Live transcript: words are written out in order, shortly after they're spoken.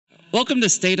Welcome to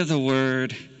State of the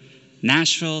Word,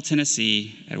 Nashville,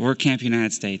 Tennessee, at WordCamp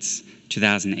United States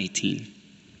 2018.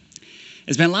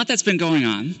 There's been a lot that's been going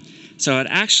on, so I'd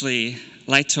actually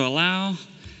like to allow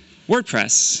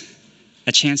WordPress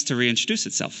a chance to reintroduce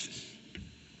itself.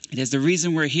 It is the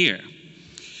reason we're here.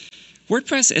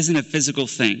 WordPress isn't a physical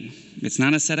thing. It's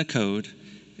not a set of code.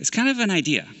 It's kind of an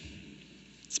idea.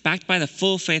 It's backed by the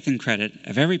full faith and credit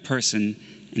of every person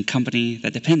and company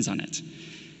that depends on it.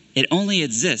 It only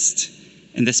exists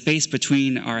in the space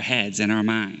between our heads and our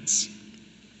minds.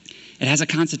 It has a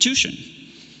constitution.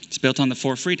 It's built on the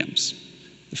 4 freedoms: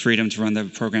 the freedom to run the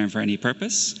program for any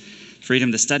purpose,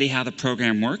 freedom to study how the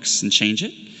program works and change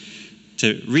it,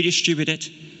 to redistribute it,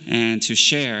 and to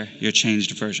share your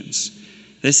changed versions.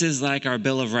 This is like our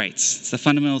Bill of Rights. It's the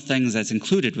fundamental things that's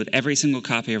included with every single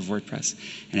copy of WordPress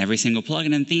and every single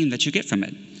plugin and theme that you get from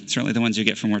it, certainly the ones you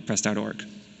get from WordPress.org.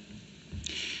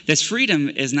 This freedom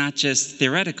is not just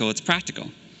theoretical, it's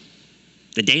practical.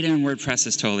 The data in WordPress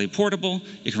is totally portable.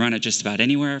 You can run it just about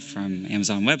anywhere, from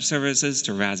Amazon Web Services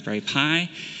to Raspberry Pi. And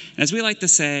as we like to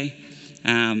say,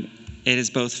 it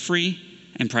is both free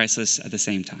and priceless at the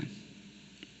same time.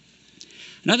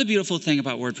 Another beautiful thing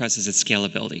about WordPress is its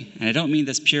scalability. And I don't mean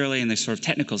this purely in the sort of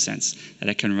technical sense, that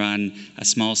it can run a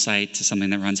small site to something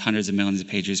that runs hundreds of millions of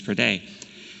pages per day.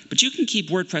 But you can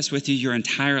keep WordPress with you your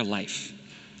entire life,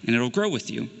 and it'll grow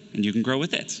with you, and you can grow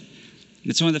with it.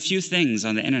 It's one of the few things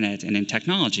on the internet and in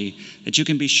technology that you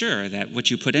can be sure that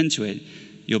what you put into it,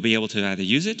 you'll be able to either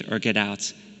use it or get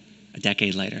out a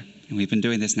decade later. And we've been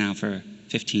doing this now for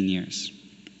 15 years.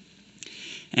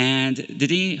 And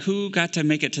who got to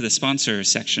make it to the sponsor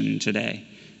section today?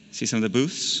 See some of the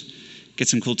booths? Get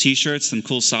some cool t-shirts, some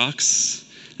cool socks.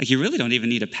 Like, you really don't even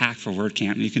need a pack for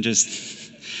WordCamp. You can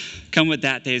just come with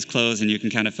that day's clothes, and you can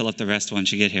kind of fill up the rest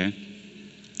once you get here.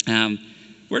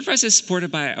 WordPress is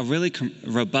supported by a really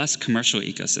robust commercial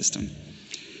ecosystem,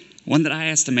 one that I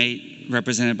estimate,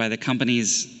 represented by the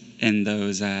companies in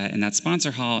that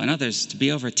sponsor hall and others, to be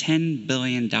over $10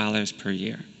 billion per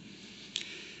year.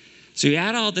 So you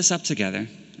add all this up together,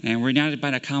 and we're united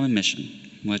by a common mission,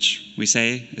 which we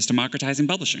say is democratizing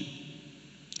publishing.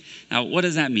 Now, what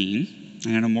does that mean?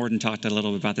 And I know Morten talked a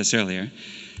little bit about this earlier.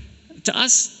 To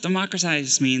us,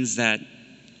 democratize means that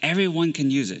everyone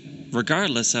can use it,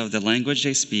 regardless of the language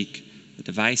they speak, the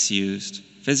device used,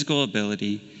 physical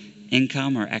ability,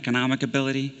 income or economic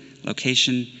ability,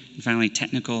 location, and finally,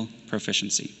 technical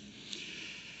proficiency.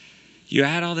 You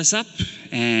add all this up,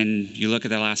 and you look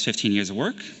at the last 15 years of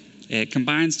work, it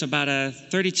combines to about a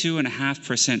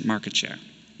 32.5% market share,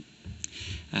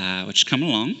 which is coming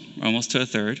along, almost to a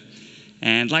third.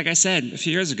 And like I said a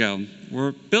few years ago,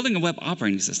 we're building a web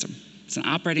operating system. It's an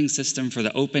operating system for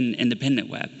the open, independent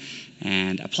web,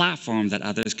 and a platform that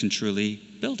others can truly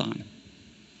build on.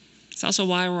 It's also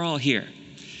why we're all here.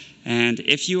 And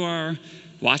if you are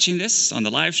watching this on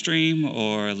the live stream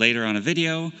or later on a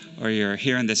video, or you're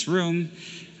here in this room,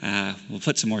 we'll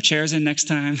put some more chairs in next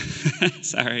time.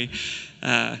 Sorry.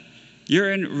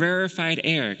 You're in rarefied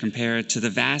air compared to the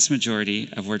vast majority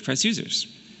of WordPress users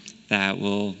that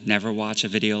will never watch a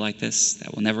video like this,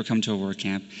 that will never come to a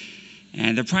WordCamp.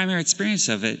 And the primary experience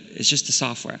of it is just the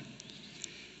software.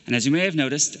 And as you may have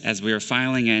noticed, as we were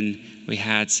filing in, we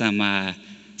had some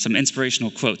inspirational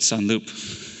quotes on loop.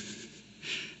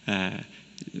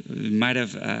 It might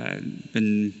have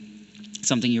been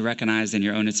something you recognized in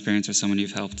your own experience or someone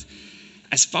you've helped.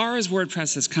 As far as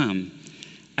WordPress has come,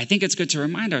 I think it's good to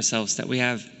remind ourselves that we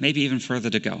have maybe even further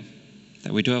to go,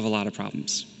 that we do have a lot of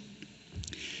problems.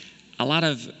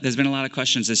 There's been a lot of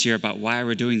questions this year about why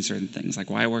we're doing certain things, like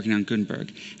why we're working on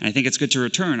Gutenberg. And I think it's good to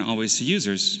return always to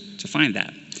users to find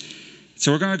that.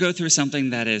 So we're going to go through something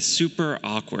that is super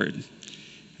awkward.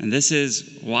 And this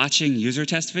is watching user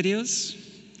test videos.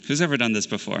 Who's ever done this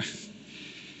before?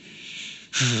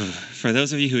 For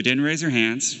those of you who didn't raise your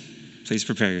hands, please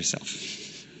prepare yourself.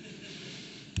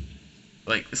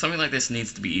 Like, something like this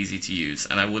needs to be easy to use,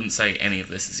 and I wouldn't say any of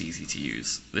this is easy to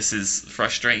use. This is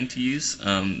frustrating to use.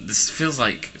 This feels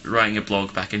like writing a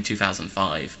blog back in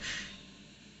 2005.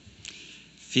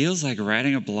 Feels like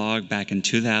writing a blog back in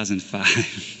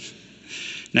 2005.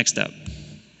 Next up.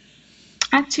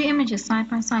 Add 2 images side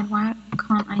by side. Why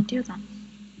can't I do that?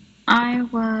 I'm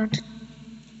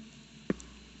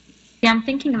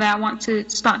thinking that I want to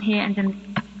start here and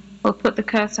then we'll put the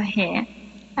cursor here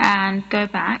and go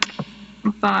back,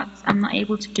 but I'm not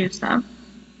able to do so.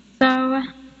 So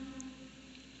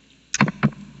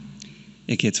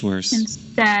it gets worse.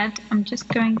 Instead, I'm just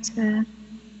going to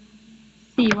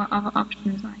see what other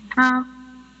options I have.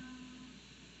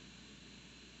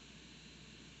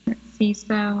 Let's see,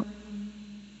 so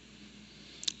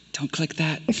Don't click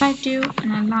that. If I do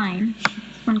an align,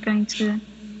 is one going to...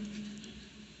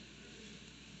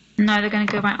 No, they're going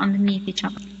to go right underneath each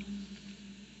other.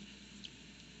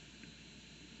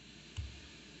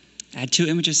 Add 2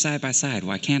 images side by side.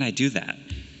 Why can't I do that?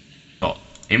 Got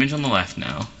image on the left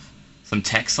now, some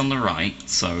text on the right,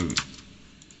 so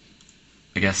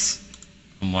I guess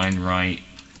on line right,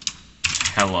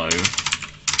 hello.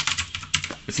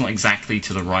 It's not exactly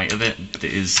to the right of it, but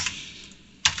it is.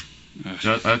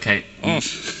 Okay. Oh.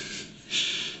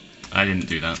 I didn't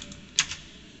do that.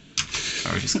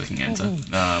 I was just clicking enter.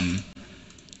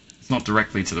 It's not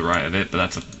directly to the right of it, but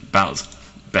that's about as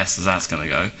best as that's going to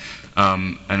go.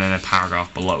 And then a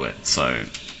paragraph below it, so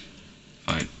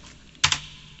no.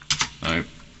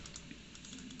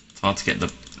 It's hard to get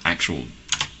the actual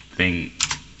thing.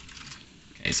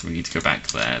 Okay, so we need to go back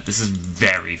there. This is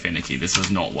very finicky. This does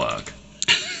not work.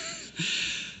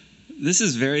 This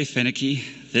is very finicky.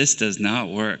 This does not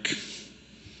work.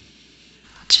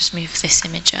 I'll just move this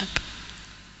image up.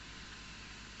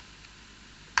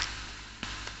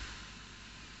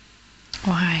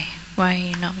 Why? Why are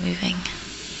you not moving?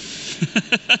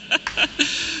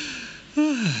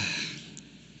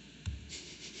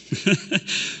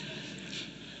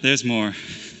 There's more.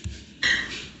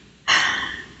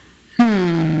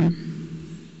 I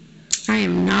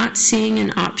am not seeing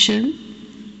an option.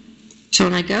 So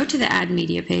when I go to the Add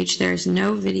Media page, there's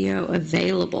no video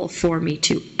available for me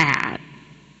to add.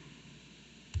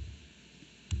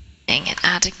 Dang it,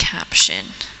 add a caption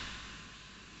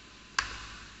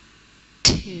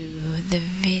to the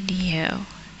video.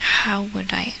 How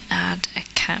would I add a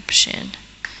caption?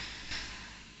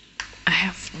 I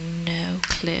have no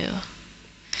clue.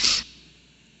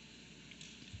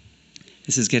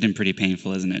 This is getting pretty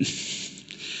painful, isn't it?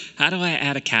 How do I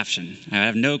add a caption? I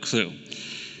have no clue.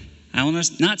 I will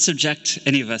not subject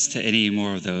any of us to any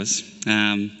more of those.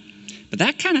 But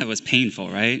that kind of was painful,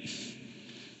 right?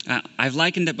 I've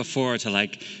likened it before to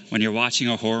like when you're watching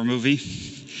a horror movie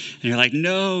and you're like,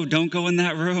 no, don't go in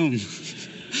that room.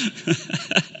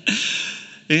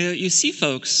 You see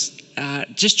folks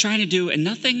just trying to do, and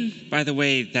nothing, by the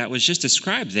way, that was just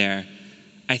described there,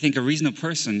 I think a reasonable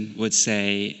person would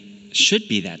say should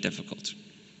be that difficult,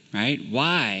 right?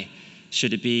 Why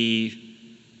should it be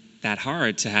that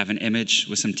hard to have an image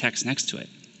with some text next to it?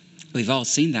 We've all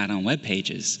seen that on web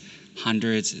pages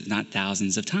hundreds, if not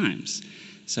thousands of times.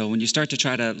 So when you start to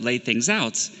try to lay things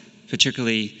out,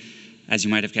 particularly, as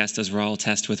you might have guessed, those were all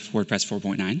tests with WordPress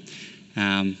 4.9, it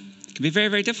can be very,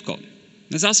 very difficult.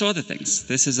 There's also other things.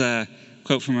 This is a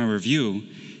quote from a review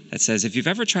that says, if you've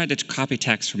ever tried to copy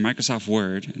text from Microsoft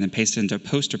Word and then paste it into a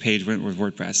poster page with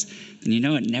WordPress, then you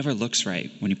know it never looks right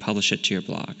when you publish it to your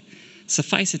blog.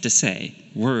 Suffice it to say,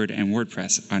 Word and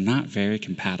WordPress are not very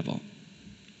compatible.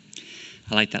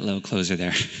 I like that little closer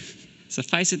there.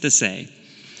 Suffice it to say,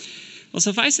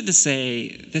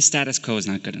 this status quo is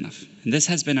not good enough. And this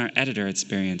has been our editor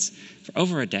experience for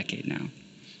over a decade now.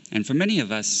 And for many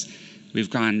of us, we've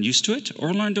gotten used to it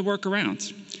or learned to work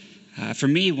around. For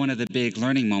me, one of the big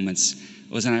learning moments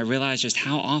was when I realized just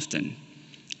how often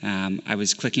I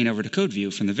was clicking over to code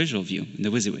view from the visual view in the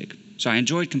WYSIWYG. So I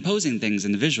enjoyed composing things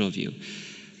in the visual view,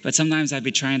 but sometimes I'd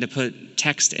be trying to put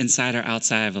text inside or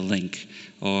outside of a link,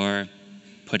 or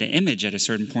put an image at a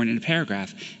certain point in a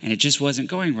paragraph, and it just wasn't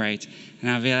going right. And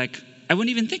I'd be like, I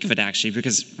wouldn't even think of it actually,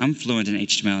 because I'm fluent in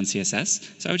HTML and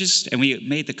CSS. So I would just, and we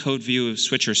made the code view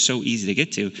switcher so easy to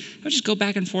get to, I would just go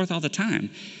back and forth all the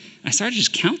time. I started to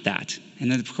just count that.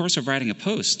 And in the course of writing a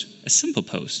post, a simple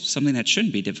post, something that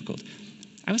shouldn't be difficult,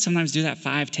 I would sometimes do that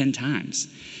 5, 10 times.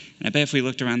 And I bet if we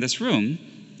looked around this room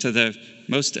to the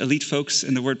most elite folks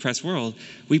in the WordPress world,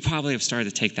 we probably have started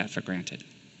to take that for granted.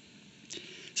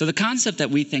 So the concept that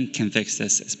we think can fix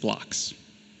this is blocks.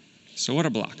 So what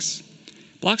are blocks?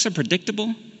 Blocks are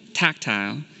predictable,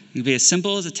 tactile, and can be as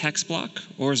simple as a text block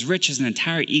or as rich as an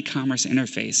entire e-commerce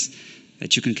interface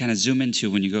that you can kind of zoom into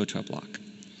when you go to a block.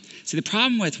 See, the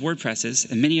problem with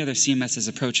WordPress's and many other CMS's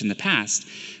approach in the past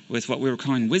with what we were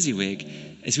calling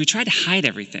WYSIWYG is we tried to hide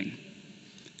everything.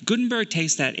 Gutenberg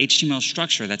takes that HTML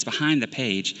structure that's behind the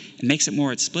page and makes it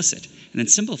more explicit, and then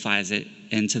simplifies it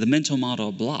into the mental model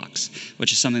of blocks,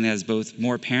 which is something that is both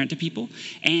more apparent to people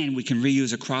and we can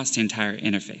reuse across the entire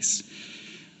interface.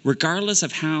 Regardless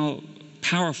of how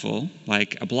powerful,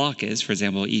 like a block is, for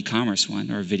example, an e-commerce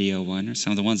one or a video one or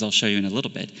some of the ones I'll show you in a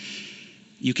little bit,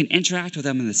 you can interact with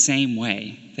them in the same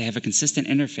way. They have a consistent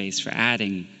interface for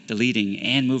adding, deleting,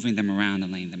 and moving them around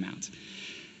and laying them out.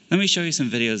 Let me show you some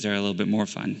videos that are a little bit more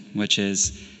fun, which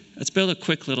is, let's build a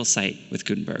quick little site with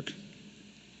Gutenberg.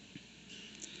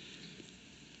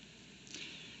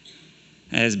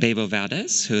 as Bebo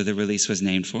Valdez, who the release was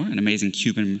named for, an amazing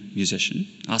Cuban musician,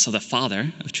 also the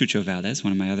father of Chucho Valdez,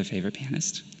 one of my other favorite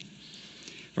pianists.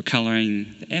 We're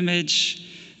coloring the image.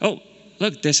 Oh,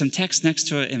 look, there's some text next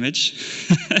to an image.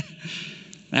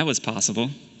 That was possible.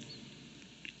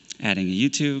 Adding a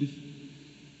YouTube.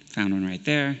 Found one right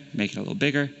there. Make it a little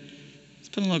bigger. Let's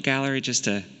put a little gallery just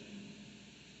to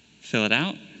fill it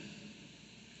out.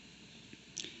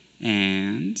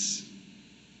 And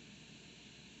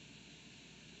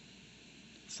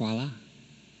voila.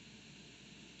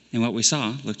 And what we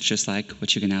saw looked just like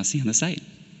what you can now see on the site.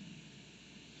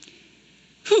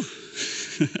 Whew.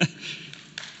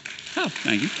 Oh,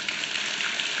 thank you.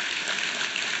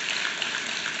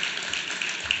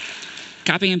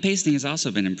 Copying and pasting has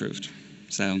also been improved.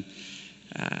 So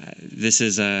this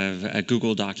is a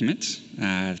Google document.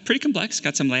 Pretty complex,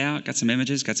 got some layout, got some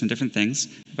images, got some different things.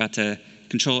 About to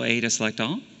Control A to select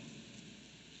all.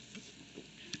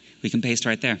 We can paste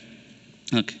right there.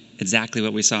 Look, exactly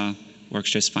what we saw works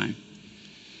just fine.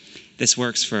 This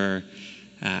works for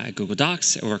Google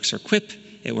Docs, it works for Quip,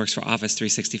 it works for Office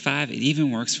 365, it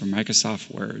even works for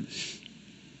Microsoft Word.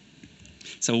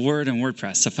 So Word and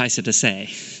WordPress, suffice it to say,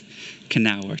 can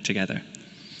now work together.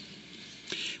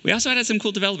 We also added some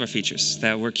cool developer features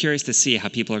that we're curious to see how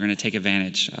people are going to take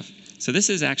advantage of. So this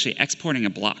is actually exporting a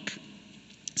block.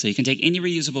 So you can take any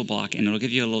reusable block and it'll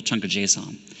give you a little chunk of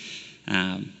JSON.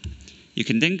 You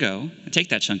can then go and take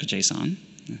that chunk of JSON,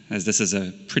 as this is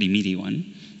a pretty meaty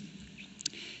one,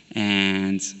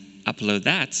 and upload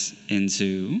that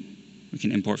into, we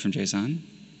can import from JSON,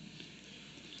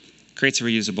 creates a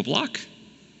reusable block,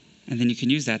 and then you can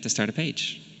use that to start a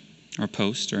page, or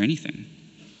post, or anything.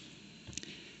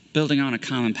 Building on a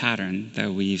common pattern that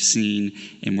we've seen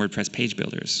in WordPress page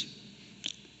builders.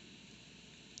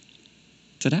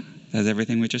 Ta-da, that's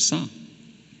everything we just saw.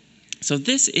 So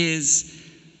this is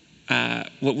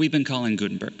what we've been calling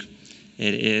Gutenberg.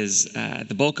 It is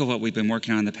the bulk of what we've been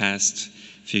working on the past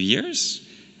few years,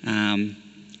 and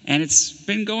it's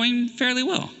been going fairly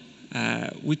well.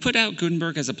 We put out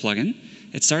Gutenberg as a plugin.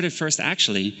 It started first,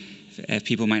 actually, if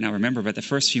people might not remember, but the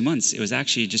first few months, it was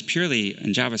actually just purely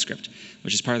in JavaScript,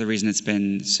 which is part of the reason it's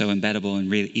been so embeddable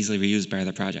and easily reused by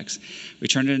other projects. We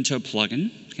turned it into a plugin,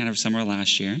 kind of summer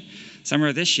last year. Summer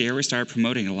of this year, we started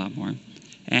promoting it a lot more.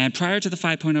 And prior to the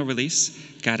 5.0 release,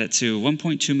 got it to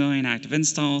 1.2 million active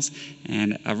installs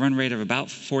and a run rate of about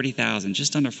 40,000,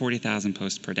 just under 40,000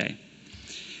 posts per day.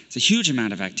 It's a huge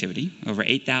amount of activity, over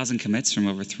 8,000 commits from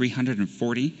over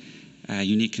 340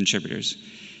 unique contributors.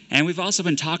 And we've also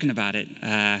been talking about it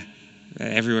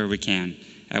everywhere we can.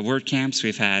 At WordCamps,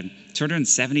 we've had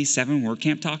 277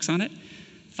 WordCamp talks on it,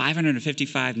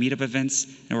 555 meetup events,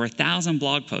 and over 1,000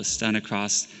 blog posts done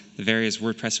across the various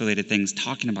WordPress-related things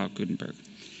talking about Gutenberg.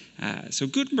 So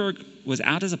Gutenberg was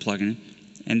out as a plugin,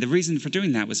 and the reason for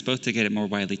doing that was both to get it more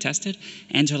widely tested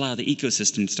and to allow the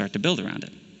ecosystem to start to build around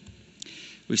it.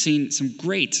 We've seen some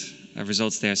great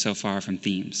results there so far from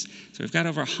themes. So we've got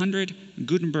over 100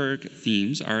 Gutenberg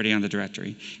themes already on the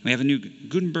directory. We have a new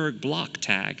Gutenberg block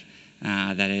tag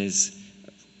that is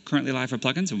currently live for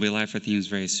plugins and will be live for themes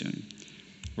very soon.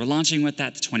 We're launching with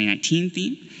that 2019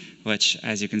 theme, which,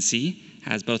 as you can see,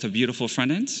 has both a beautiful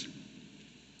front end.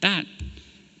 That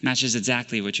matches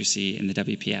exactly what you see in the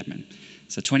WP admin.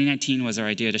 So 2019 was our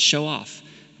idea to show off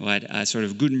what a sort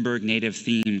of Gutenberg native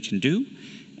theme can do,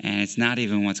 and it's not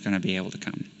even what's going to be able to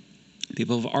come.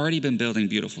 People have already been building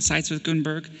beautiful sites with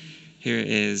Gutenberg. Here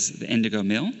is the Indigo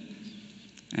Mill,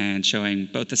 and showing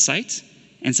both the site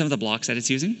and some of the blocks that it's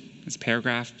using. It's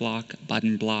paragraph block,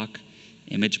 button block,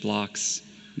 image blocks,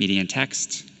 media and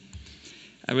text.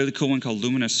 A really cool one called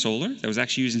Luminous Solar that was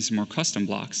actually using some more custom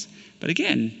blocks. But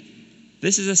again,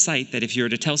 this is a site that if you were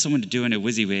to tell someone to do in a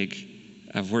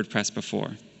WYSIWYG of WordPress before,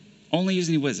 only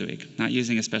using a WYSIWYG, not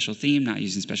using a special theme, not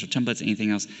using special templates, anything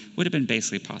else, would have been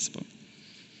basically possible.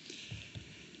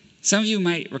 Some of you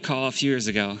might recall a few years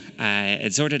ago, I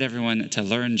exhorted everyone to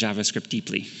learn JavaScript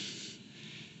deeply.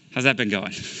 How's that been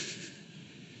going?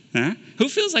 Huh? Who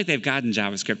feels like they've gotten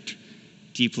JavaScript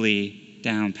deeply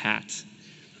down pat?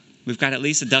 We've got at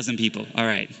least a dozen people. All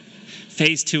right.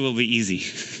 Phase 2 will be easy.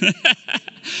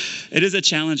 It is a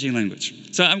challenging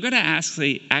language. So I'm going to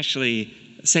actually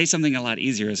say something a lot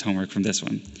easier as homework from this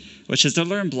one, which is to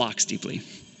learn blocks deeply.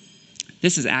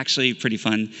 This is actually pretty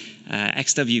fun.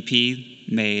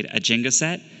 XWP made a Jenga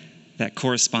set that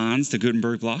corresponds to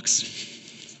Gutenberg blocks,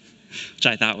 which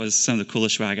I thought was some of the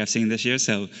coolest swag I've seen this year,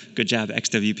 so good job,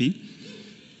 XWP.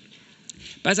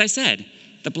 But as I said,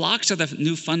 the blocks are the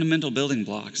new fundamental building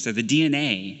blocks. They're the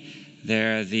DNA.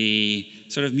 They're the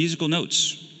sort of musical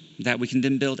notes that we can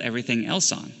then build everything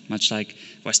else on, much like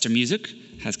Western music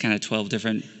has kind of 12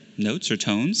 different notes or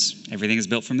tones. Everything is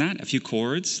built from that. A few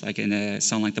chords, like in a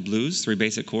song like the Blues, 3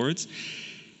 basic chords.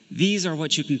 These are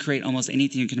what you can create almost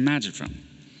anything you can imagine from.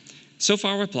 So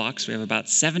far with blocks, we have about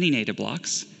 70 native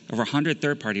blocks, over 100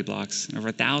 third-party blocks, and over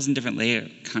 1,000 different layer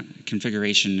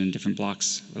configuration and different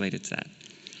blocks related to that.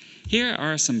 Here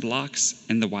are some blocks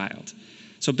in the wild.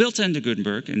 So built into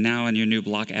Gutenberg, and now in your new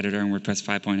block editor in WordPress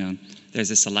 5.0,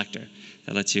 there's a selector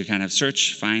that lets you kind of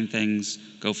search, find things,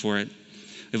 go for it.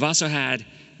 We've also had,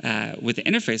 with the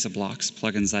interface of blocks,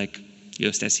 plugins like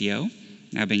Yoast SEO,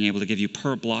 now being able to give you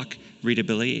per block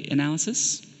readability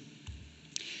analysis.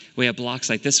 We have blocks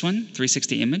like this one,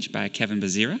 360 Image by Kevin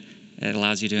Bazira. It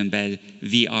allows you to embed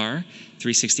VR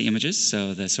 360 images,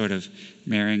 so the sort of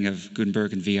marrying of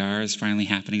Gutenberg and VR is finally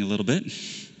happening a little bit.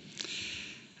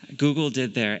 Google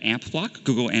did their AMP block,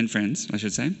 Google and Friends, I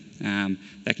should say,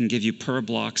 that can give you per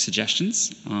block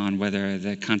suggestions on whether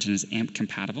the content is AMP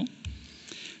compatible.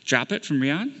 Drop It from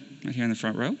Riyadh, right here in the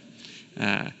front row,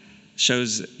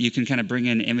 shows you can kind of bring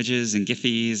in images and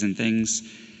Giphies and things.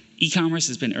 E-commerce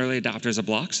has been early adopters of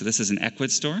blocks, so this is an Equid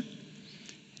store.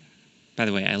 By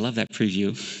the way, I love that preview.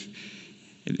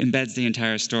 It embeds the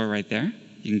entire store right there.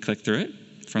 You can click through it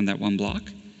from that one block.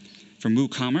 For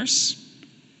WooCommerce,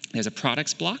 there's a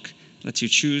products block. Lets you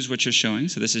choose what you're showing.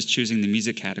 So this is choosing the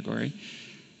music category.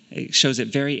 It shows it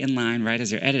very inline right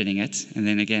as you're editing it. And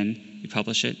then again, you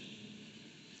publish it.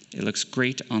 It looks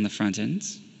great on the front end,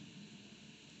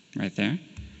 right there. And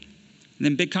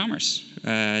then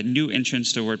BigCommerce, new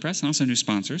entrance to WordPress and also new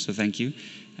sponsor, so thank you.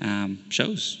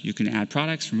 Shows you can add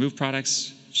products, remove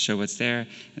products, show what's there,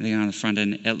 and then on the front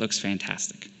end, it looks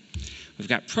fantastic. We've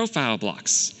got profile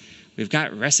blocks. We've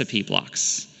got recipe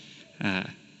blocks.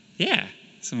 Yeah,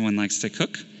 someone likes to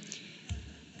cook.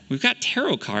 We've got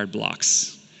tarot card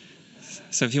blocks.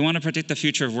 So if you want to predict the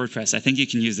future of WordPress, I think you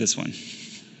can use this one.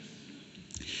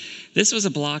 This was a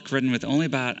block written with only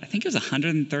about, I think it was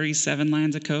 137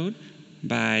 lines of code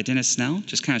by Dennis Snell,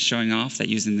 just kind of showing off that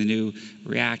using the new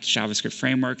React JavaScript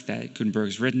framework that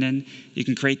Gutenberg's written in, you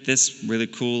can create this really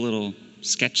cool little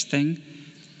sketch thing.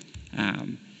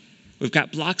 We've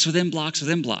got blocks within blocks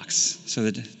within blocks. So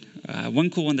one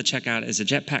cool one to check out is a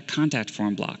Jetpack contact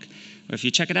form block. If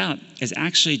you check it out, it's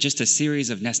actually just a series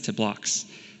of nested blocks.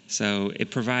 So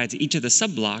it provides each of the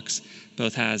sub-blocks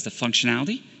both has the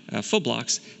functionality, full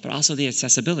blocks, but also the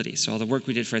accessibility. So all the work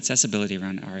we did for accessibility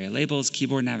around ARIA labels,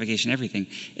 keyboard navigation, everything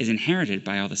is inherited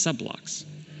by all the sub-blocks.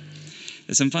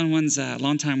 There's some fun ones.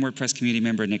 Longtime WordPress community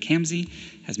member Nick Hamsey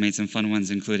has made some fun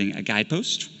ones, including a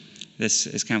guidepost. This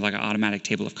is kind of like an automatic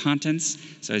table of contents.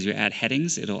 So as you add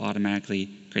headings, it'll automatically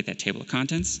create that table of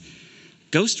contents.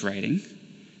 Ghostwriting,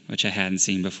 which I hadn't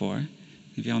seen before.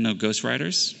 If you all know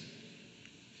ghostwriters,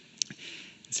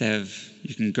 instead of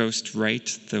you can ghost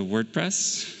write the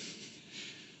WordPress.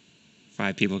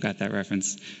 5 people got that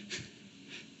reference.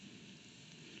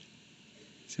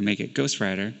 So make it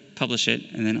ghostwriter, publish it,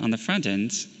 and then on the front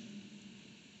end,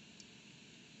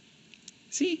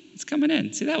 see, it's coming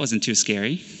in. See, that wasn't too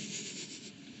scary.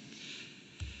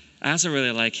 I also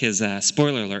really like his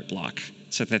spoiler alert block,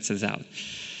 so that says out.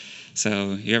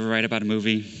 So you ever write about a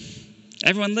movie?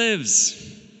 Everyone lives.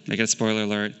 Make it a spoiler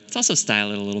alert. Let's also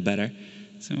style it a little better.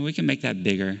 So we can make that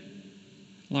bigger.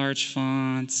 Large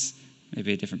fonts,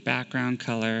 maybe a different background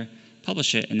color.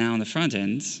 Publish it, and now on the front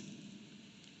end,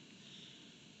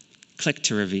 click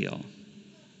to reveal.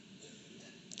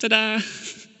 Ta-da!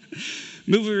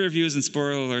 Movie reviews and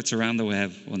spoiler alerts around the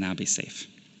web will now be safe.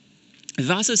 We've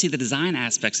also seen the design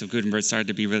aspects of Gutenberg started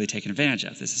to be really taken advantage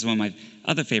of. This is one of my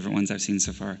other favorite ones I've seen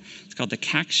so far. It's called the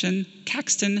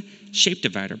Caxton Shape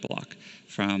Divider block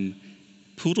from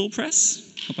Poodle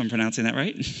Press. Hope I'm pronouncing that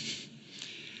right.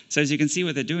 So as you can see,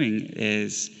 what they're doing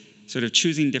is sort of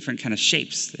choosing different kind of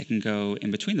shapes that can go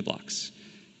in between the blocks,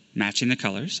 matching the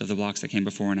colors of the blocks that came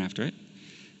before and after it.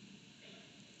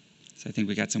 So I think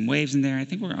we got some waves in there. I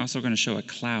think we're also going to show a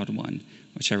cloud one,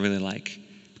 which I really like,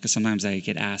 because sometimes I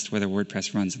get asked whether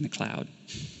WordPress runs in the cloud.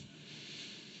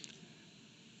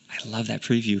 I love that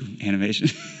preview animation.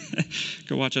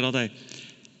 Go watch it all day.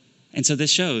 And so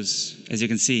this shows, as you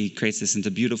can see, creates this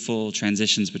into beautiful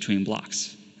transitions between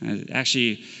blocks. It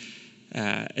actually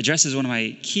addresses one of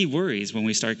my key worries when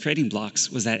we started creating blocks,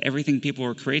 was that everything people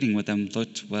were creating with them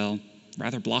looked, well,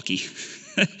 rather blocky.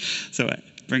 So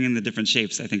bringing the different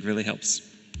shapes, I think, really helps.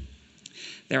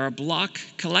 There are block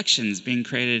collections being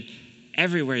created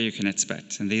everywhere you can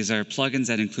expect. And these are plugins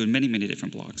that include many, many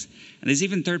different blocks. And there's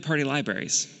even third-party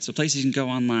libraries, so places you can go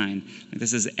online. Like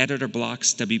this is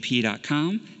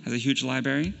editorblockswp.com, has a huge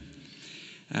library.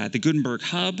 The Gutenberg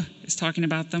Hub is talking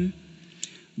about them.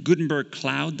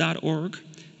 GutenbergCloud.org,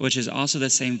 which is also the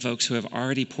same folks who have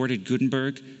already ported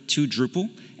Gutenberg to Drupal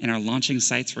and are launching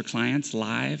sites for clients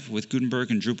live with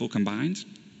Gutenberg and Drupal combined.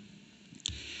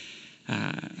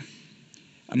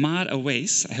 Ahmad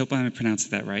Awais, I hope I'm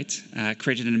pronouncing that right,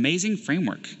 created an amazing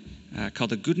framework called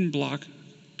the Gutenblock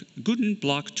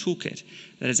Toolkit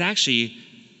that is actually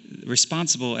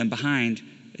responsible and behind.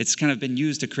 It's kind of been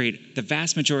used to create the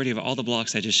vast majority of all the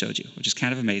blocks I just showed you, which is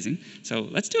kind of amazing. So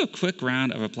let's do a quick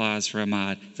round of applause for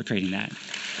Ahmad for creating that.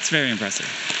 It's very impressive.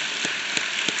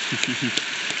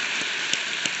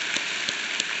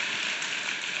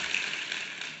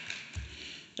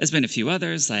 There's been a few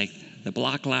others, like the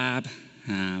Block Lab,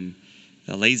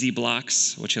 the Lazy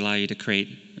Blocks, which allow you to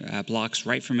create blocks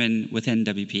right from within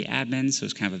WP Admin, so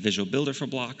it's kind of a visual builder for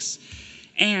blocks.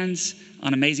 And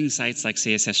on amazing sites like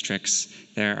CSS Tricks,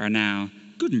 there are now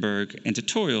Gutenberg and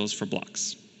tutorials for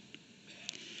blocks.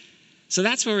 So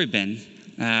that's where we've been.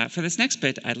 For this next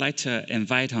bit, I'd like to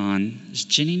invite on, is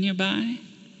Ginny nearby?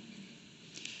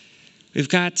 We've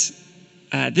got,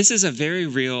 this is a very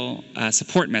real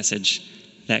support message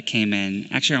that came in,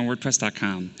 actually on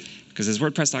WordPress.com, because as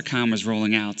WordPress.com was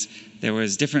rolling out, there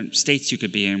was different states you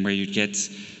could be in where you'd get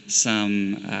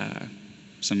some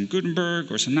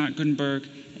Gutenberg or some not Gutenberg,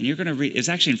 and you're going to read, it's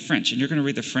actually in French, and you're going to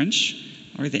read the French.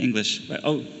 I'll read the English.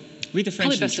 Oh, read the French.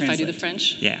 Probably best if I do the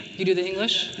French. Yeah. You do the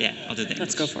English? Yeah, I'll do the English.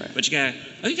 Let's go for it. But you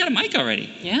got a mic already.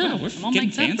 Yeah, Wow, we're I'm all getting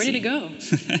mic'd up, fancy. ready to go.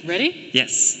 Ready?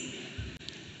 Yes.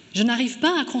 Je n'arrive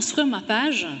pas à construire ma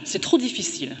page, c'est trop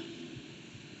difficile.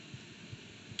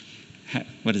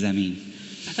 What does that mean?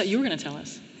 I thought you were going to tell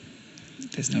us.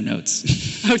 There's no notes.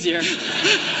 Oh dear.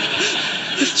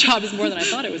 This job is more than I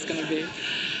thought it was going to be.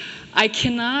 I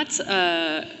cannot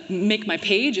make my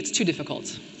page, it's too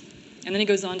difficult. And then he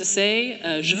goes on to say,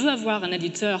 je veux avoir un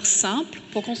éditeur simple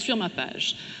pour construire ma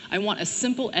page. I want a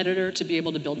simple editor to be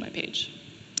able to build my page.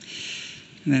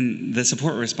 And then the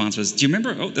support response was, do you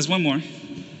remember, oh, there's one more.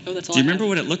 Oh, that's all Do you I remember have.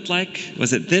 what it looked like?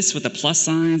 Was it this with the plus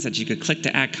signs that you could click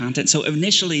to add content? So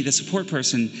initially, the support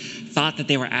person thought that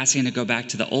they were asking to go back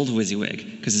to the old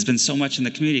WYSIWYG, because there's been so much in the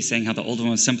community saying how the old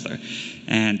one was simpler.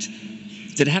 And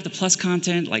did it have the plus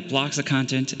content, like blocks of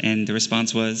content? And the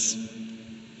response was,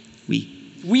 oui.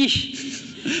 Oui.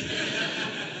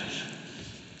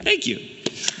 Thank you.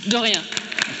 De rien.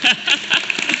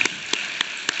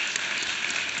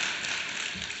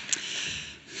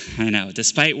 I know,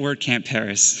 despite WordCamp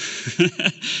Paris,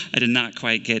 I did not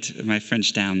quite get my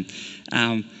French down.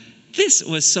 This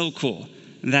was so cool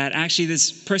that actually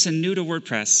this person new to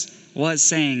WordPress was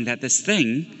saying that this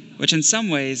thing, which in some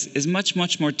ways is much,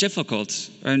 much more difficult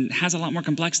and has a lot more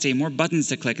complexity, more buttons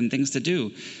to click and things to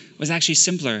do, was actually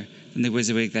simpler than the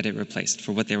WYSIWYG that it replaced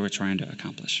for what they were trying to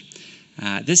accomplish.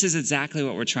 This is exactly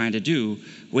what we're trying to do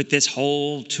with this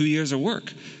whole 2 years of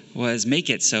work, was make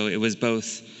it so it was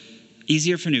both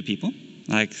easier for new people,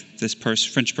 like this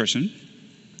French person,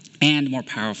 and more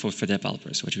powerful for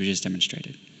developers, which we just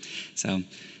demonstrated. So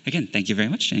again, thank you very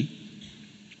much, Jenny.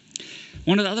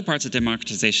 One of the other parts of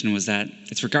democratization was that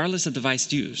it's regardless of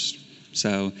device used.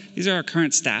 So these are our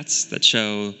current stats that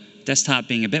show desktop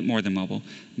being a bit more than mobile,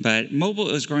 but mobile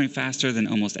is growing faster than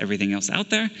almost everything else out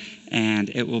there, and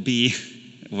it will be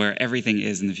where everything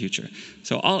is in the future.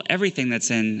 So everything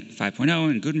that's in 5.0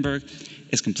 and Gutenberg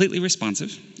is completely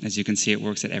responsive. As you can see, it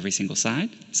works at every single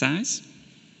size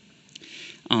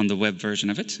on the web version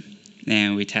of it.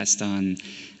 And we test on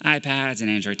iPads and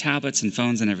Android tablets and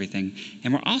phones and everything.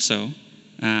 And we're also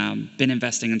been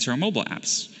investing into our mobile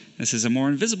apps. This is a more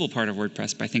invisible part of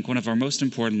WordPress, but I think one of our most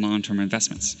important long-term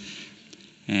investments.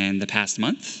 In the past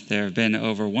month, there have been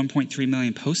over 1.3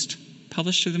 million posts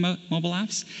published through the mobile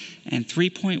apps and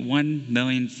 3.1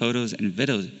 million photos and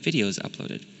videos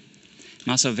uploaded. I'm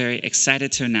also very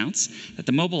excited to announce that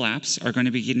the mobile apps are going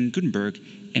to be getting Gutenberg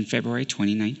in February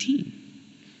 2019.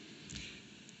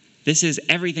 This is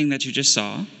everything that you just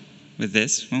saw with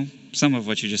this. Well, some of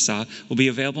what you just saw will be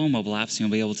available on mobile apps. You'll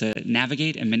be able to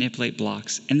navigate and manipulate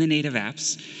blocks in the native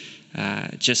apps,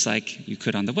 just like you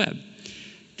could on the web.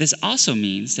 This also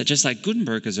means that just like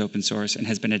Gutenberg is open source and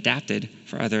has been adapted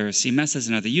for other CMSs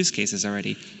and other use cases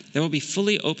already, there will be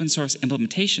fully open source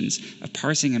implementations of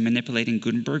parsing and manipulating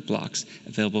Gutenberg blocks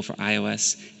available for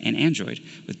iOS and Android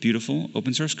with beautiful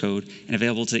open source code and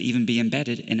available to even be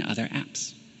embedded in other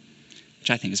apps, which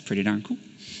I think is pretty darn cool.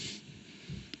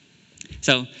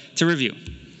 So, to review,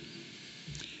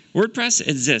 WordPress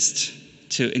exists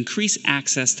to increase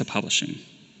access to publishing.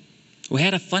 We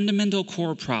had a fundamental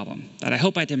core problem that I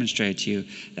hope I demonstrated to you,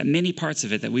 that many parts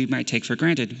of it that we might take for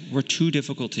granted were too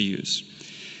difficult to use.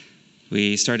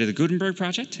 We started the Gutenberg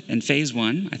project, and phase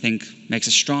 1, I think, makes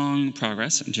a strong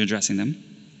progress into addressing them.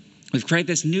 we've created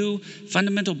this new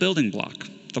fundamental building block,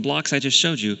 the blocks I just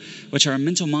showed you, which are a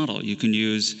mental model you can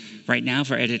use right now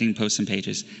for editing posts and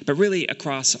pages, but really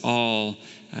across all,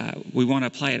 we want to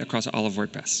apply it across all of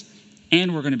WordPress.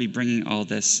 And we're going to be bringing all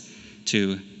this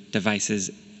to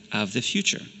devices of the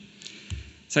future.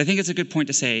 So I think it's a good point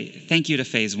to say thank you to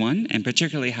Phase 1, and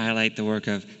particularly highlight the work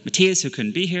of Matthias, who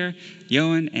couldn't be here,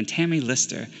 Johan, and Tammy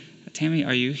Lister. Tammy,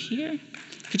 are you here?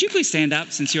 Could you please stand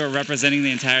up since you are representing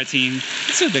the entire team?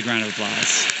 Let's do a big round of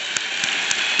applause.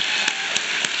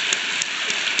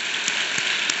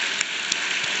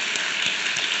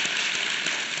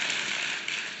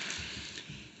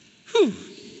 Whew.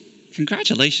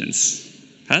 Congratulations.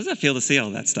 How does that feel to see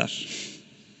all that stuff?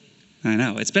 I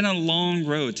know, it's been a long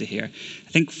road to here.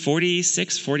 I think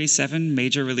 46, 47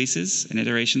 major releases and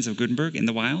iterations of Gutenberg in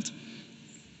the wild.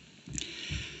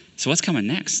 So what's coming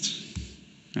next?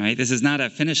 Right? This is not a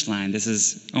finish line. This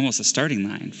is almost a starting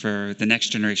line for the next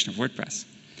generation of WordPress.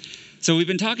 So we've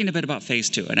been talking a bit about Phase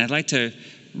 2, and I'd like to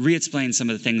re-explain some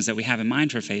of the things that we have in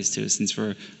mind for Phase 2, since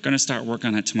we're going to start work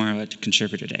on it tomorrow at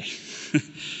Contributor Day.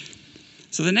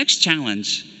 So the next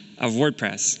challenge of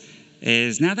WordPress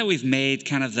is, now that we've made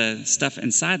kind of the stuff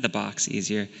inside the box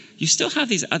easier, you still have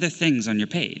these other things on your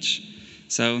page.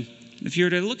 So if you were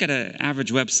to look at an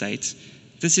average website,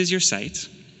 this is your site.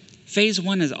 Phase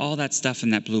 1 is all that stuff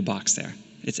in that blue box there.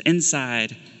 It's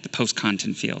inside the post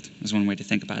content field, is one way to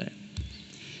think about it.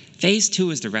 Phase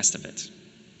 2 is the rest of it.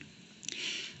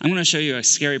 I'm going to show you a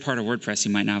scary part of WordPress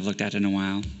you might not have looked at in a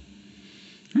while.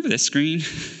 Remember this screen?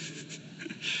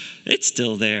 It's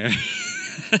still there.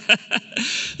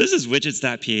 This is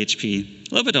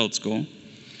widgets.php, a little bit old school.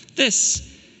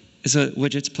 This is what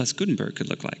widgets plus Gutenberg could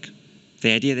look like.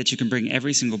 The idea that you can bring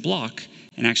every single block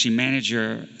and actually manage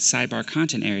your sidebar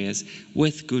content areas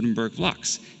with Gutenberg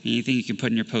blocks. Anything you can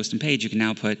put in your post and page, you can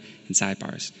now put in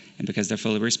sidebars. And because they're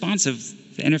fully responsive,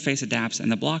 the interface adapts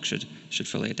and the block should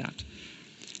fully adapt.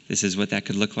 This is what that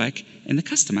could look like in the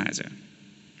customizer.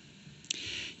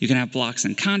 You can have blocks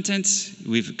and content.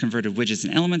 We've converted widgets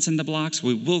and elements into blocks.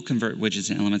 We will convert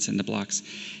widgets and elements into blocks.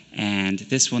 And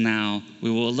this will now, we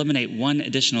will eliminate one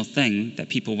additional thing that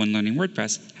people, when learning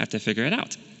WordPress, have to figure it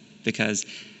out. Because,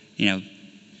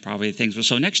 probably things we'll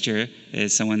show next year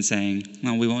is someone saying,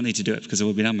 well, we won't need to do it because it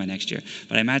will be done by next year.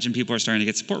 But I imagine people are starting to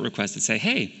get support requests that say,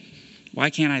 hey, why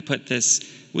can't I put this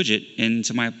widget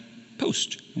into my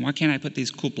post? And why can't I put these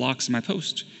cool blocks in my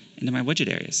post into my widget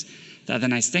areas? The other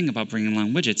nice thing about bringing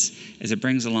along widgets is it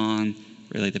brings along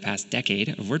really the past decade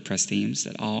of WordPress themes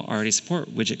that all already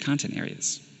support widget content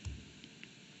areas.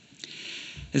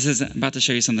 This is about to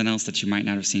show you something else that you might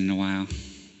not have seen in a while.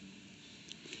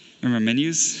 Remember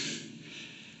menus?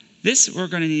 This, we're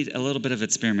going to need a little bit of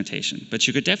experimentation, but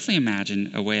you could definitely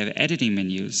imagine a way of editing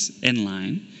menus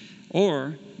inline,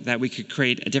 or that we could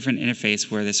create a different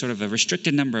interface where there's sort of a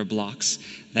restricted number of blocks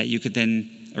that you could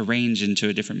then arrange into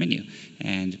a different menu,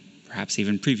 and perhaps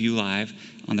even preview live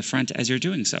on the front as you're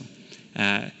doing so.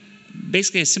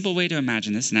 Basically, a simple way to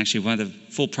imagine this, and actually one of the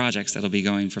full projects that'll be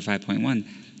going for 5.1,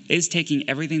 is taking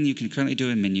everything you can currently do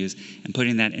in menus and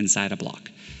putting that inside a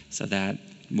block. So that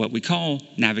what we call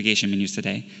navigation menus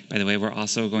today, by the way, we're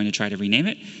also going to try to rename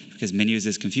it because menus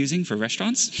is confusing for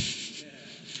restaurants.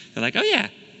 They're like, oh yeah,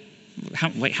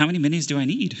 wait, how many menus do I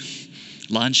need?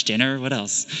 Lunch, dinner, what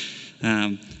else? We're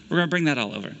going to bring that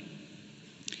all over.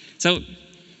 So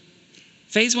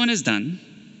Phase 1 is done.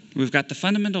 We've got the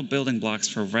fundamental building blocks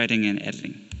for writing and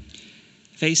editing.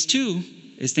 Phase 2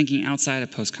 is thinking outside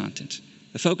of post content.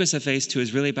 The focus of Phase 2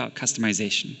 is really about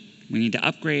customization. We need to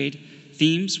upgrade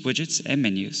themes, widgets, and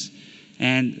menus.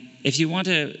 And if you want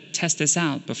to test this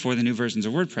out before the new versions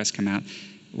of WordPress come out,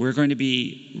 we're going to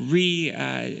be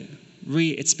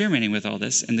re-experimenting with all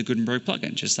this in the Gutenberg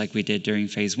plugin, just like we did during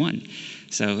Phase 1.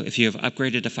 So if you have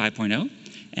upgraded to 5.0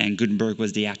 and Gutenberg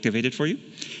was deactivated for you,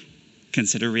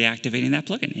 consider reactivating that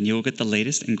plugin, and you will get the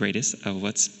latest and greatest of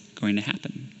what's going to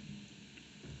happen.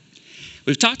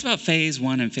 We've talked about Phase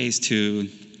 1 and Phase 2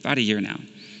 about a year now.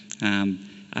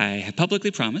 I have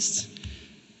publicly promised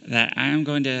that I am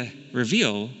going to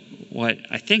reveal what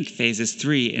I think Phases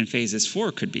 3 and Phases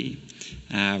 4 could be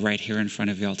right here in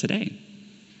front of you all today.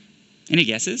 Any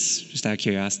guesses, just out of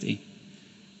curiosity?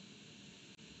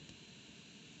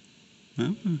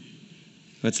 Well,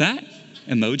 what's that?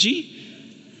 Emoji?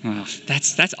 Oh,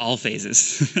 that's all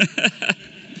phases.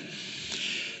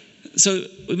 So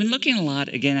we've been looking a lot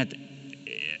again at,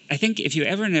 I think if you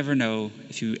ever never know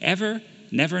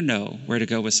where to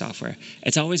go with software,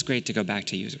 it's always great to go back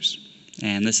to users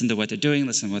and listen to what they're doing,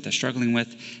 listen to what they're struggling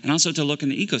with, and also to look in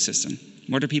the ecosystem.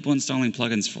 What are people installing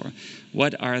plugins for?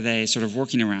 What are they sort of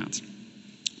working around?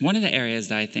 One of the areas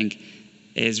that I think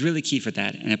is really key for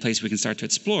that, and a place we can start to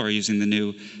explore using the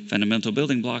new fundamental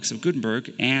building blocks of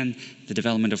Gutenberg and the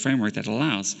developmental framework that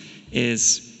allows,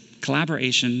 is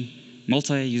collaboration,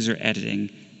 multi-user editing,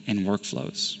 and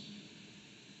workflows.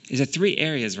 These are 3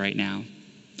 areas right now.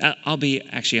 I'll be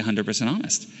actually 100%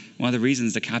 honest. One of the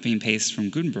reasons the copy and paste from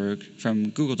Gutenberg, from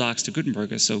Google Docs to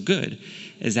Gutenberg is so good,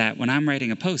 is that when I'm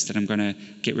writing a post that I'm going to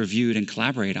get reviewed and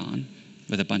collaborate on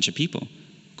with a bunch of people,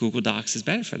 Google Docs is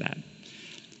better for that.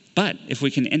 But if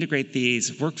we can integrate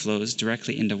these workflows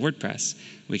directly into WordPress,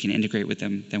 we can integrate with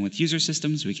them with user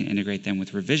systems, we can integrate them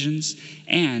with revisions,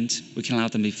 and we can allow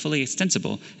them to be fully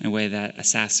extensible in a way that a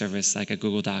SaaS service like a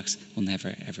Google Docs will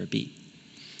never, ever be.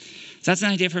 So that's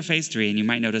an idea for Phase 3, and you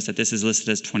might notice that this is listed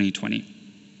as 2020.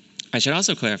 I should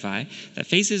also clarify that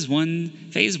Phase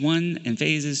 1 and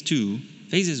Phases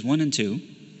 1 and 2,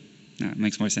 that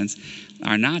makes more sense,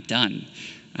 are not done.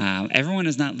 Everyone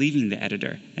is not leaving the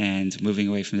editor and moving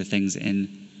away from the things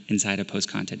inside of post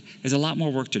content. There's a lot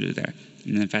more work to do there.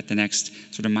 And in fact, the next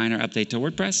sort of minor update to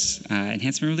WordPress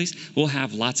enhancement release will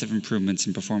have lots of improvements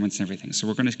in performance and everything. So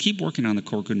we're going to keep working on the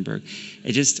core Gutenberg.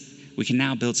 We can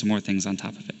now build some more things on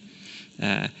top of it.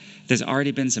 There's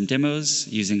already been some demos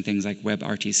using things like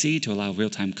WebRTC to allow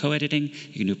real-time co-editing.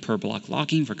 You can do per-block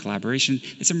logging for collaboration.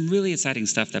 It's some really exciting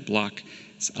stuff that blocks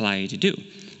allow you to do.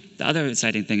 The other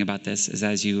exciting thing about this is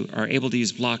as you are able to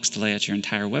use blocks to lay out your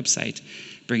entire website,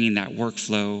 bringing that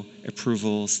workflow,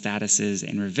 approval, statuses,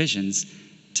 and revisions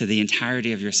to the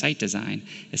entirety of your site design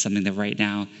is something that right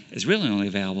now is really only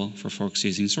available for folks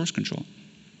using source control.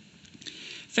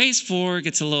 Phase 4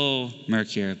 gets a little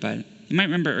murkier, but you might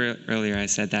remember earlier I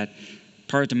said that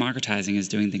part of democratizing is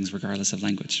doing things regardless of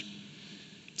language.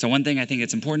 So one thing I think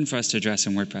it's important for us to address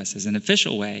in WordPress is an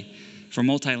official way for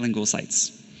multilingual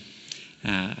sites.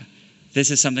 This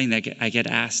is something that I get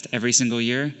asked every single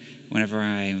year whenever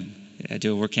I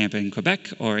do a WordCamp in Quebec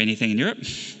or anything in Europe.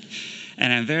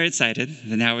 And I'm very excited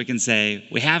that now we can say,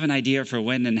 we have an idea for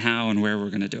when and how and where we're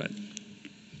going to do it.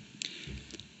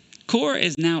 Core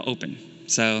is now open.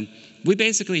 So we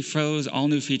basically froze all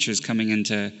new features coming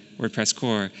into WordPress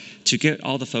Core to get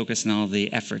all the focus and all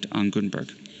the effort on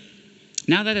Gutenberg.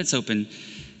 Now that it's open,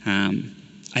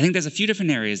 I think there's a few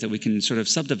different areas that we can sort of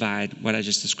subdivide what I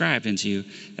just described into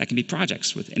that can be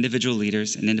projects with individual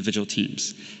leaders and individual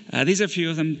teams. These are a few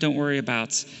of them. Don't worry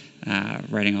about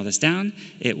writing all this down.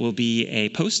 It will be a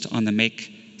post on the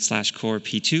make/core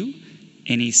P2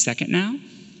 any second now.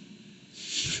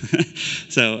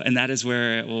 And that is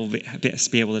where we'll be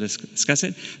able to discuss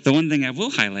it. The one thing I will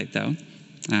highlight, though,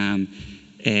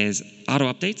 is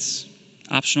auto updates.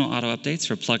 Optional auto updates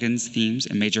for plugins, themes,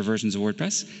 and major versions of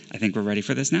WordPress. I think we're ready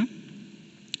for this now.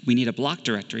 We need a block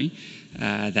directory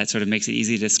that sort of makes it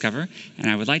easy to discover. And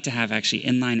I would like to have actually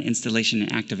inline installation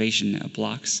and activation of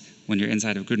blocks when you're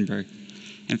inside of Gutenberg.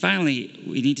 And finally,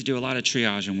 we need to do a lot of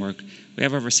triage and work. We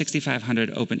have over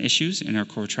 6,500 open issues in our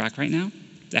core track right now.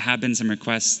 There have been some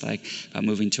requests like about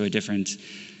moving to a different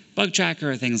bug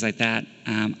tracker or things like that.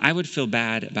 I would feel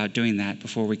bad about doing that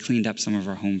before we cleaned up some of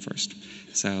our home first.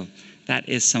 So that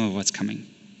is some of what's coming.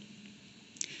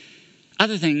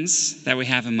 Other things that we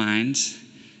have in mind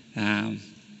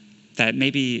that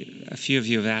maybe a few of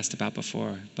you have asked about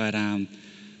before, but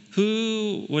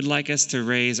who would like us to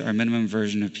raise our minimum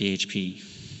version of PHP?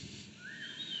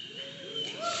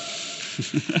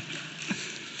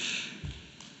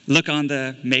 Look on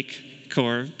the Make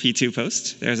Core P2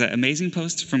 post. There's an amazing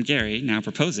post from Gary now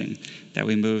proposing that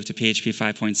we move to PHP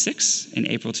 5.6 in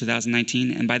April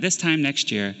 2019, and by this time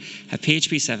next year, have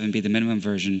PHP 7 be the minimum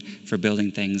version for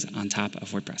building things on top of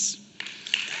WordPress.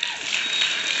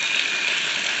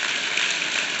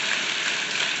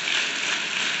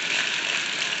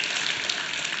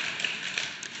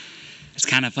 It's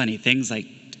kind of funny, things like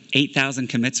 8,000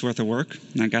 commits worth of work,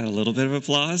 and I got a little bit of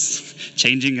applause,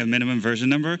 changing a minimum version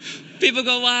number. People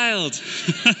go wild.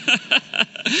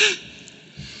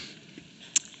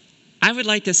 I would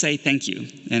like to say thank you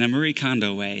in a Marie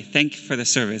Kondo way. Thank you for the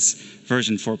service,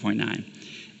 version 4.9.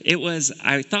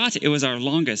 I thought it was our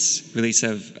longest release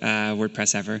of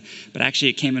WordPress ever, but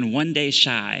actually it came in 1 day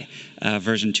shy of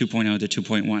version 2.0 to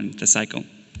 2.1, the cycle.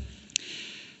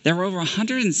 There were over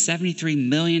 173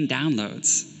 million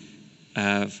downloads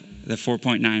of the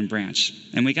 4.9 branch,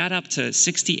 and we got up to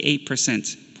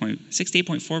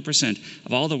 68.4%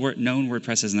 of all the known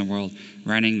WordPresses in the world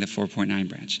running the 4.9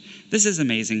 branch. This is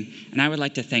amazing, and I would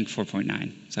like to thank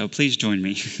 4.9. So please join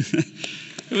me.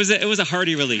 It was a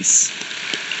hearty release.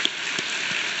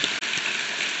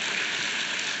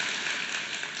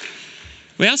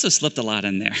 We also slipped a lot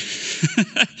in there.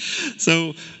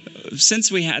 So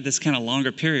since we had this kind of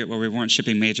longer period where we weren't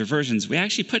shipping major versions, we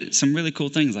actually put some really cool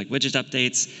things like widget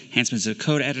updates, enhancements to the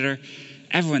code editor,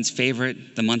 everyone's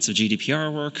favorite, the months of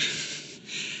GDPR work,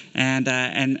 and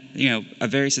a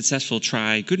very successful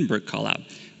try Gutenberg callout,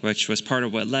 which was part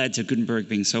of what led to Gutenberg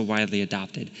being so widely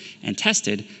adopted and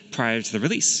tested prior to the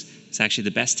release. It's actually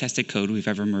the best tested code we've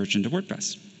ever merged into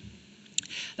WordPress.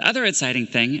 The other exciting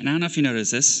thing, and I don't know if you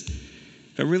noticed this,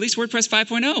 but we released WordPress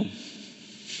 5.0.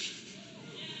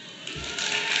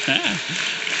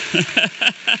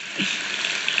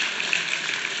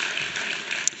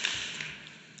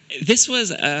 This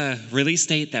was a release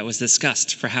date that was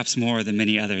discussed perhaps more than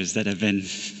many others that have been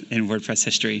in WordPress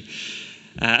history.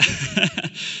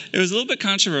 It was a little bit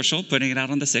controversial putting it out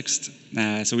on the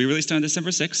 6th. So we released it on December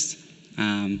 6th,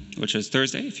 which was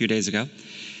Thursday, a few days ago.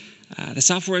 The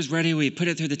software is ready. We put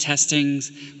it through the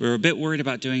testings. We were a bit worried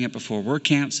about doing it before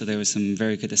WordCamp, so there was some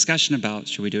very good discussion about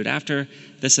should we do it after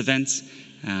this event.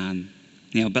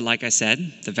 But like I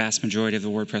said, the vast majority of the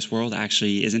WordPress world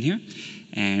actually isn't here,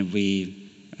 and we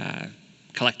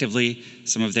collectively,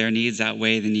 some of their needs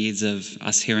outweigh the needs of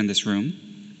us here in this room.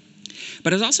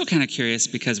 But I was also kind of curious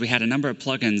because we had a number of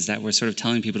plugins that were sort of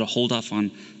telling people to hold off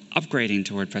on upgrading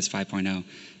to WordPress 5.0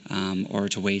 or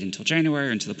to wait until January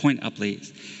or until the point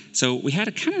update. So we had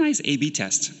a kind of nice A/B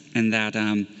test in that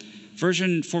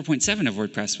version 4.7 of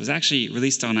WordPress was actually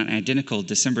released on an identical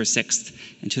December 6th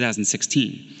in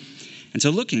 2016. And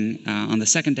so looking on the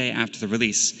second day after the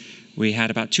release, we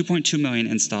had about 2.2 million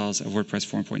installs of WordPress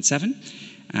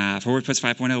 4.7. For WordPress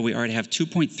 5.0, we already have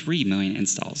 2.3 million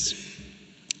installs.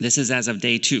 This is as of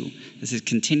day 2. This is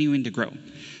continuing to grow.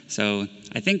 So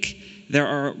I think there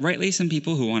are rightly some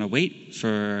people who want to wait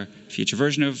for a future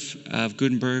version of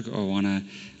Gutenberg or want to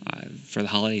for the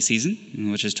holiday season,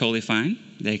 which is totally fine.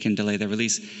 They can delay their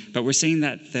release. But we're seeing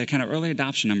that the kind of early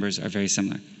adoption numbers are very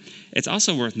similar. It's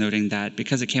also worth noting that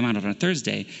because it came out on a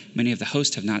Thursday, many of the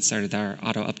hosts have not started their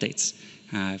auto updates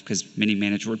because many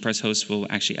managed WordPress hosts will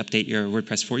actually update your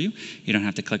WordPress for you. You don't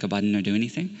have to click a button or do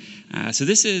anything. So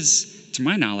this is, to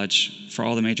my knowledge, for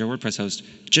all the major WordPress hosts,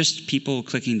 just people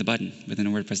clicking the button within a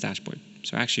WordPress dashboard.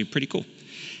 So actually pretty cool.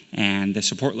 And the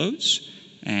support loads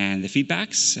and the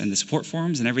feedbacks and the support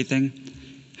forums and everything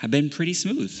have been pretty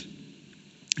smooth.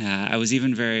 I was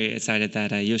even very excited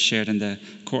that you shared in the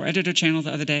core editor channel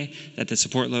the other day that the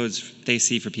support loads they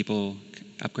see for people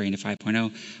upgrading to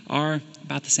 5.0 are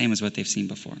about the same as what they've seen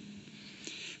before.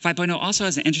 5.0 also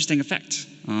has an interesting effect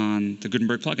on the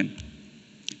Gutenberg plugin.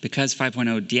 Because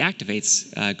 5.0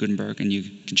 deactivates Gutenberg and you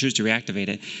can choose to reactivate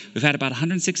it, we've had about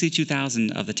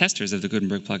 162,000 of the testers of the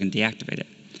Gutenberg plugin deactivate it.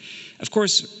 Of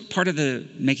course, part of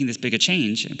making this big a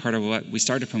change, and part of what we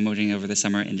started promoting over the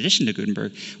summer in addition to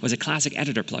Gutenberg, was a classic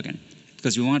editor plugin.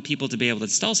 Because we want people to be able to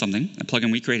install something, a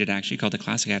plugin we created actually called the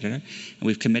Classic Editor, and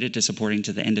we've committed to supporting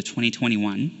to the end of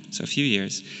 2021, so a few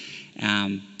years.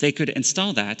 They could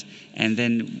install that, and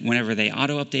then whenever they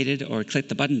auto-updated or clicked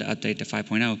the button to update to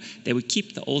 5.0, they would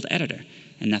keep the old editor,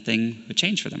 and nothing would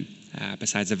change for them,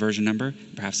 besides the version number,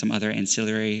 perhaps some other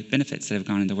ancillary benefits that have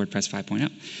gone into WordPress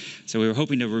 5.0. So we were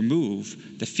hoping to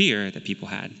remove the fear that people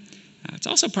had. It's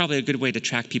also probably a good way to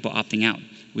track people opting out.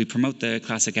 We promote the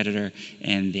Classic Editor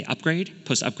in the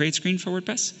post-upgrade screen for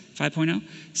WordPress 5.0,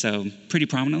 so pretty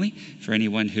prominently for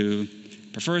anyone who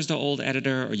prefers the old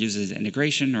editor or uses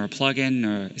integration or a plugin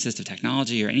or assistive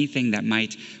technology or anything that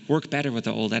might work better with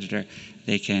the old editor,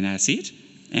 they can see it.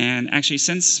 And actually,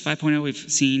 since 5.0, we've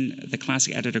seen the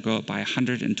Classic Editor go up by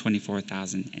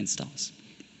 124,000 installs.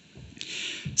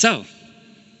 So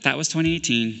that was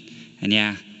 2018, and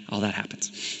yeah, all that happened.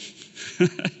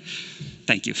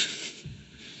 Thank you.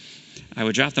 I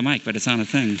would drop the mic, but it's on a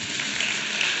thing.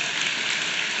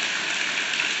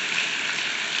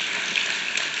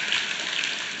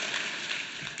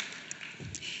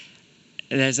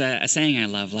 There's a saying I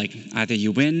love, like either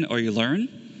you win or you learn.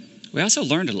 We also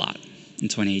learned a lot in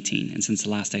 2018 and since the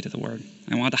last State of the Word.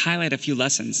 I want to highlight a few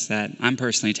lessons that I'm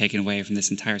personally taking away from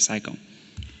this entire cycle.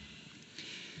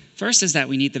 First is that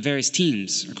we need the various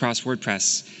teams across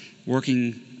WordPress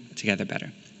working together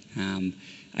better.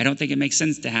 I don't think it makes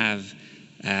sense to have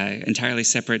entirely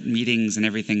separate meetings and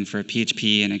everything for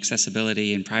PHP and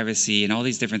accessibility and privacy and all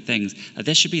these different things.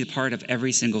 This should be a part of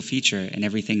every single feature and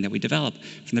everything that we develop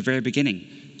from the very beginning.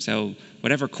 So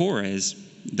whatever core is,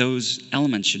 those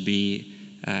elements should be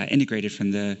integrated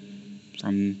from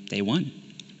day one.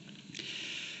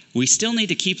 We still need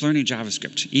to keep learning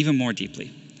JavaScript even more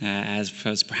deeply, as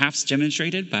was perhaps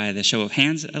demonstrated by the show of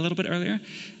hands a little bit earlier.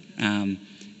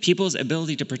 People's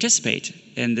ability to participate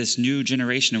in this new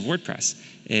generation of WordPress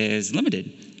is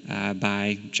limited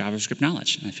by JavaScript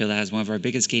knowledge. And I feel that is one of our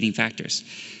biggest gating factors.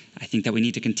 I think that we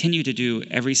need to continue to do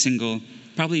every single,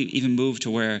 probably even move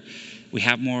to where we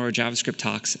have more JavaScript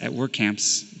talks at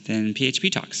WordCamps than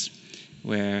PHP talks,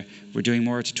 where we're doing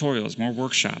more tutorials, more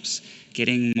workshops,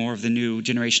 getting more of the new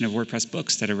generation of WordPress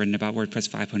books that are written about WordPress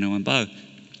 5.0 and above.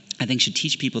 I think should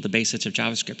teach people the basics of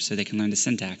JavaScript so they can learn the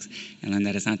syntax and learn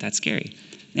that it's not that scary.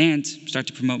 And start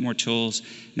to promote more tools,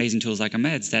 amazing tools like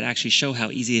Ahmed's, that actually show how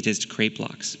easy it is to create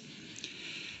blocks.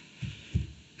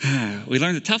 We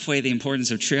learned the tough way the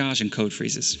importance of triage and code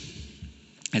freezes.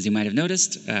 As you might have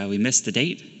noticed, we missed the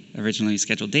date, originally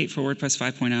scheduled date for WordPress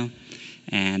 5.0,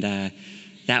 and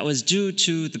that was due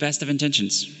to the best of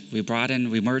intentions. We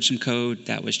merged some code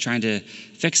that was trying to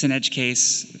fix an edge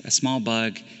case, a small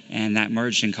bug, and that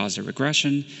merged and caused a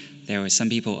regression. There was some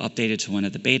people updated to one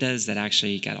of the betas that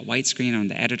actually got a white screen on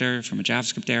the editor from a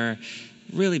JavaScript error.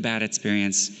 Really bad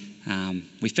experience.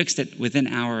 We fixed it within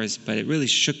hours, but it really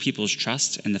shook people's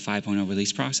trust in the 5.0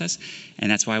 release process, and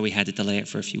that's why we had to delay it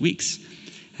for a few weeks.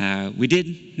 We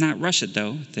did not rush it,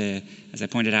 though. As I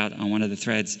pointed out on one of the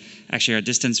threads, actually our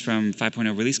distance from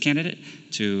 5.0 release candidate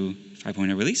to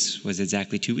 5.0 release was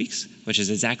exactly 2 weeks, which is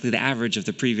exactly the average of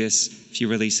the previous few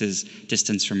releases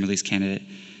distance from release candidate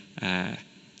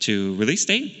to release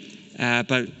date.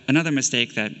 But another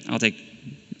mistake that I'll take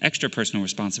extra personal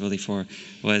responsibility for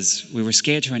was we were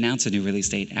scared to announce a new release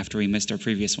date after we missed our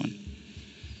previous one.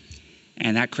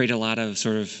 And that created a lot of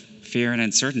sort of fear and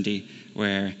uncertainty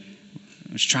where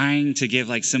I was trying to give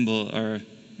like symbols,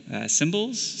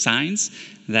 signs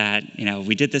that,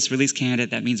 we did this release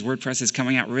candidate, that means WordPress is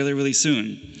coming out really, really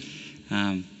soon.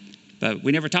 But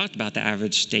we never talked about the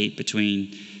average date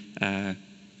between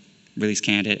release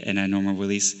candidate and a normal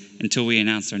release until we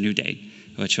announced our new date,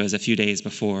 which was a few days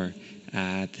before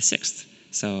the 6th.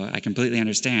 So I completely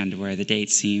understand where the date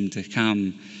seemed to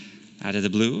come out of the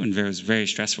blue and was very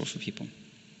stressful for people.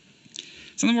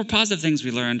 Some of the more positive things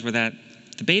we learned were that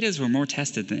the betas were more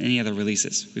tested than any other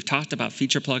releases. We've talked about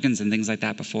feature plugins and things like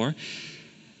that before.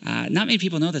 Not many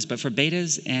people know this, but for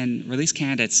betas and release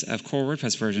candidates of core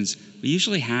WordPress versions, we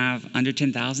usually have under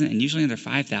 10,000 and usually under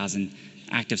 5,000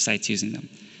 active sites using them.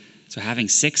 So having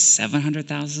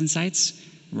 600,000-700,000 sites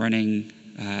running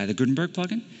the Gutenberg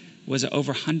plugin was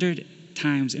over 100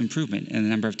 times improvement in the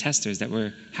number of testers that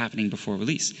were happening before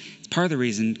release. It's part of the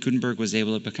reason Gutenberg was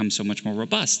able to become so much more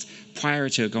robust prior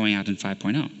to going out in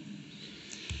 5.0.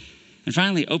 And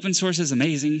finally, open source is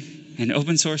amazing, and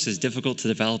open source is difficult to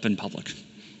develop in public.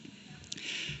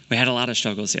 We had a lot of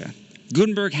struggles here.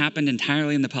 Gutenberg happened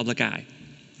entirely in the public eye.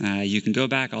 You can go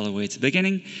back all the way to the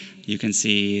beginning. You can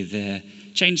see the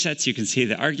change sets. You can see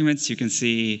the arguments. You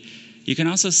can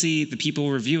also see the people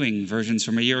reviewing versions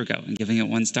from a year ago and giving it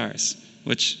 1 stars,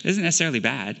 which isn't necessarily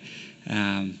bad.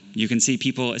 You can see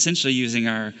people essentially using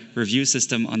our review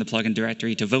system on the plugin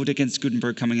directory to vote against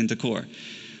Gutenberg coming into core,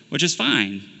 which is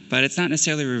fine, but it's not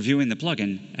necessarily reviewing the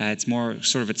plugin. It's more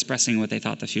sort of expressing what they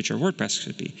thought the future of WordPress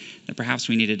should be, that perhaps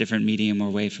we need a different medium or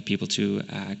way for people to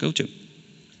go to.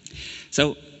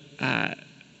 So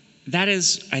that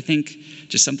is, I think,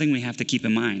 just something we have to keep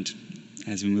in mind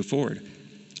as we move forward.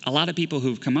 A lot of people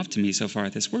who've come up to me so far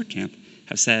at this WordCamp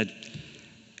have said,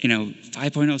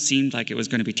 5.0 seemed like it was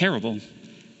going to be terrible,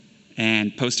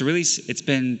 and post-release, it's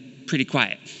been pretty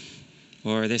quiet.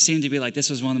 Or there seemed to be like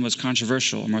this was one of the most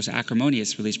controversial or most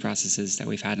acrimonious release processes that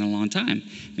we've had in a long time,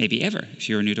 maybe ever, if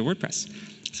you were new to WordPress.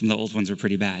 Some of the old ones were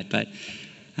pretty bad, but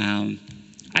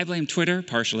I blame Twitter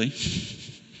partially.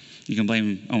 You can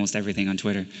blame almost everything on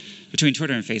Twitter. Between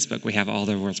Twitter and Facebook, we have all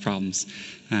the world's problems.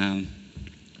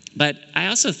 But I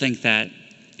also think that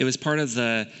it was part of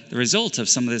the result of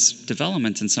some of this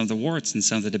development and some of the warts and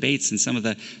some of the debates and some of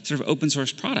the sort of open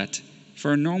source product.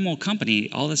 For a normal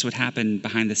company, all this would happen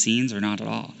behind the scenes or not at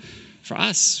all. For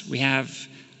us, we have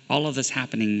all of this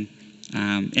happening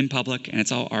in public, and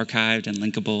it's all archived and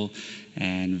linkable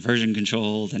and version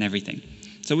controlled and everything.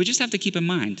 So we just have to keep in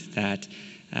mind that,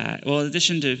 in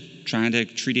addition to trying to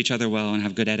treat each other well and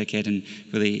have good etiquette and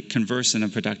really converse in a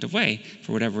productive way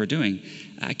for whatever we're doing,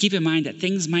 keep in mind that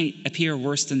things might appear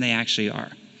worse than they actually are.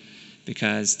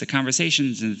 Because the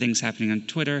conversations and the things happening on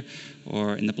Twitter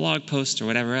or in the blog post or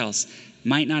whatever else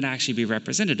might not actually be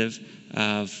representative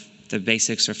of the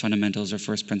basics or fundamentals or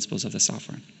first principles of the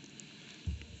software.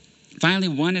 Finally,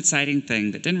 one exciting thing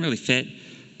that didn't really fit,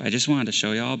 but I just wanted to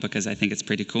show y'all because I think it's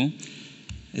pretty cool,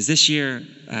 is this year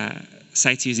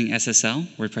sites using SSL,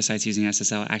 WordPress sites using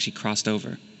SSL, actually crossed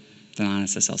over the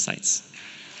non-SSL sites.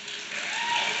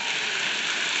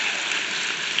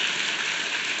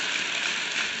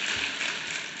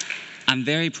 I'm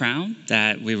very proud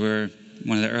that we were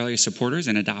one of the earliest supporters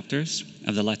and adopters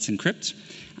of the Let's Encrypt.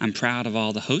 I'm proud of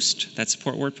all the hosts that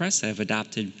support WordPress that have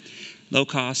adopted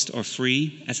low-cost or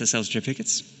free SSL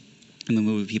certificates and been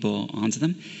moving people onto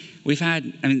them. We've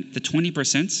had, the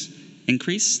 20%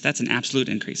 increase, that's an absolute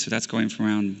increase. So that's going from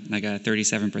around like a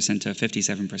 37% to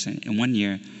 57% in 1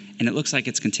 year, and it looks like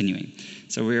it's continuing.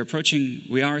 So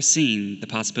we are seeing the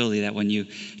possibility that when you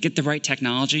get the right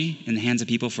technology in the hands of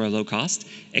people for a low cost,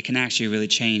 it can actually really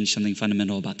change something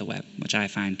fundamental about the web, which I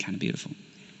find kind of beautiful.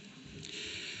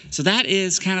 So that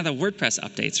is kind of the WordPress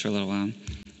updates for a little while.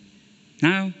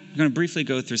 Now, I'm going to briefly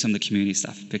go through some of the community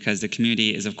stuff, because the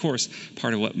community is, of course,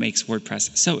 part of what makes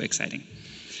WordPress so exciting.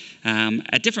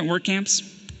 At different WordCamps,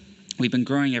 we've been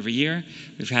growing every year.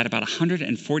 We've had about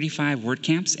 145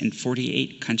 WordCamps in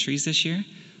 48 countries this year,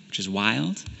 which is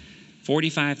wild.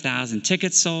 45,000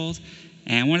 tickets sold.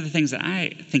 And one of the things that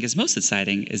I think is most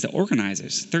exciting is the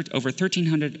organizers. Over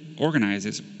 1,300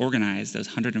 organizers organized those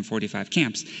 145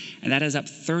 camps, and that is up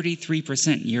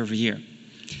 33% year over year.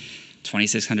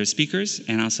 2,600 speakers,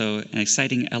 and also an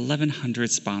exciting 1,100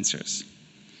 sponsors.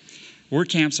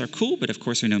 WordCamps are cool, but of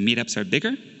course we know meetups are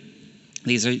bigger.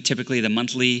 These are typically the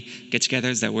monthly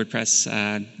get-togethers that WordPress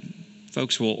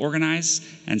folks will organize,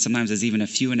 and sometimes there's even a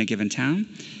few in a given town.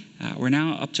 We're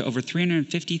now up to over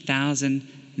 350,000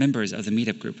 members of the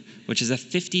meetup group, which is a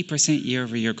 50%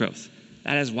 year-over-year growth.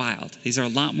 That is wild. These are a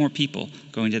lot more people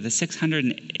going to the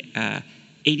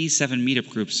 687 meetup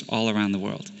groups all around the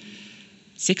world.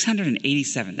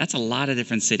 687, that's a lot of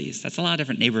different cities. That's a lot of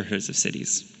different neighborhoods of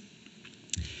cities.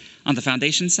 On the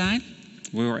foundation side,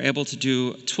 we were able to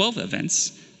do 12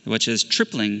 events, which is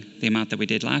tripling the amount that we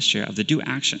did last year of the Do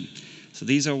Action. So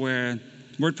these are where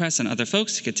WordPress and other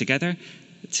folks get together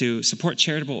to support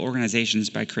charitable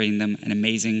organizations by creating them an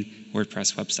amazing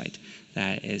WordPress website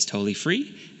that is totally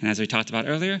free, and as we talked about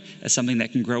earlier, is something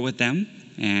that can grow with them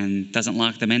and doesn't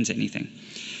lock them into anything.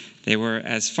 They were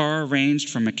as far ranged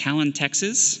from McAllen,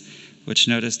 Texas, which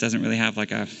notice doesn't really have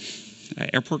like a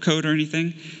airport code or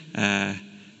anything,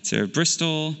 to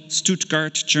Bristol,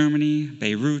 Stuttgart, Germany,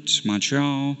 Beirut,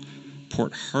 Montreal,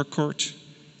 Port Harcourt.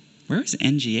 Where is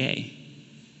NGA?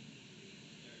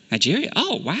 Nigeria?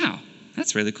 Oh, wow.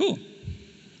 That's really cool.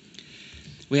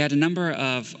 We had a number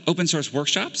of open source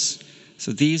workshops.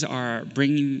 So these are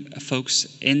bringing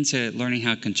folks into learning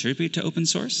how to contribute to open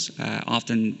source,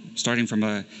 often starting from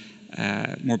a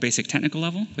more basic technical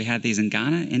level. We had these in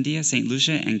Ghana, India, St.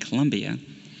 Lucia, and Colombia.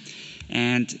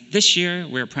 And this year,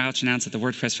 we're proud to announce that the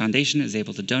WordPress Foundation is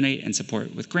able to donate and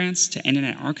support with grants to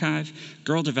Internet Archive,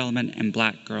 Girl Development, and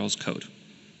Black Girls Code.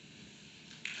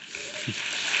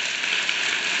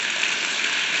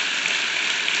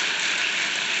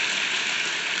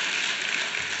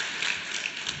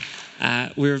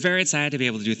 We were very excited to be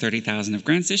able to do 30,000 of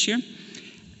grants this year.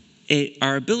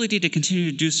 Our ability to continue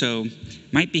to do so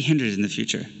might be hindered in the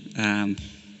future.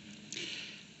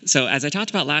 So as I talked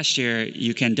about last year,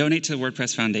 you can donate to the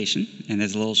WordPress Foundation, and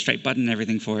there's a little straight button and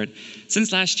everything for it.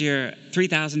 Since last year,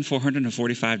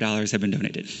 $3,445 have been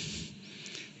donated.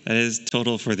 That is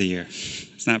total for the year.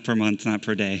 It's not per month, not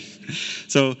per day.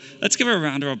 So let's give a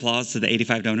round of applause to the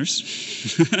 85 donors.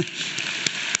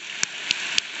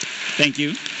 Thank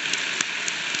you.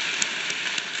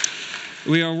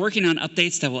 We are working on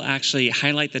updates that will actually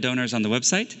highlight the donors on the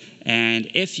website. And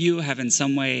if you have in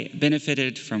some way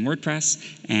benefited from WordPress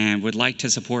and would like to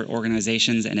support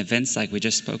organizations and events like we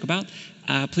just spoke about,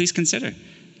 please consider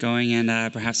going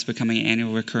and perhaps becoming an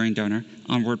annual recurring donor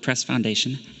on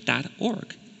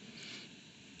WordPressFoundation.org.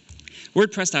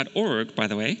 WordPress.org, by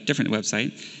the way, different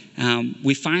website,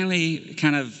 we finally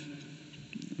kind of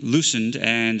loosened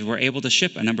and were able to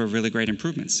ship a number of really great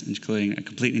improvements, including a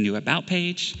completely new About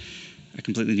page, a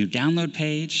completely new download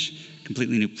page,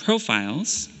 completely new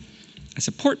profiles, a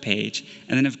support page,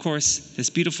 and then, of course, this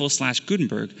beautiful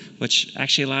 /Gutenberg, which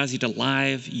actually allows you to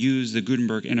live use the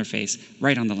Gutenberg interface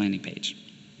right on the landing page.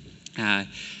 I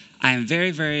am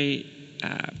very, very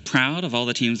proud of all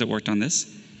the teams that worked on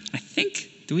this. I think,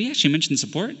 did we actually mention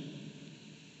support?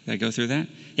 Did I go through that?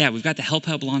 Yeah, we've got the Help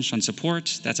Hub launched on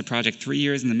support. That's a project 3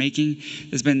 years in the making.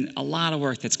 There's been a lot of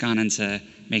work that's gone into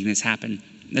making this happen.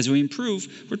 As we improve,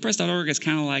 WordPress.org is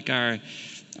kind of like our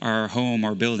home,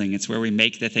 our building. It's where we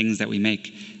make the things that we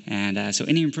make. And so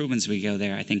any improvements we go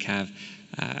there, I think, have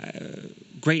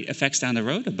great effects down the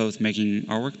road of both making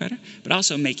our work better, but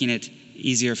also making it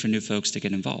easier for new folks to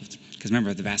get involved. Because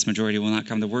remember, the vast majority will not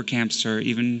come to WordCamps or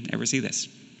even ever see this.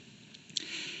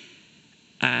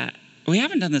 We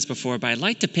haven't done this before, but I'd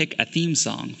like to pick a theme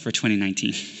song for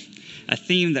 2019, a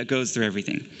theme that goes through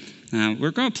everything.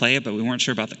 We're going to play it, but we weren't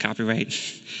sure about the copyright.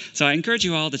 So I encourage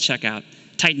you all to check out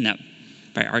Tighten Up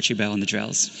by Archie Bell and the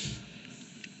Drells.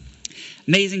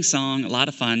 Amazing song, a lot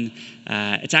of fun.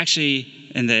 It's actually,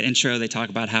 in the intro, they talk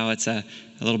about how it's a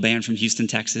little band from Houston,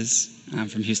 Texas. I'm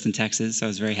from Houston, Texas, so I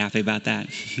was very happy about that.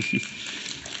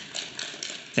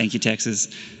 Thank you, Texas.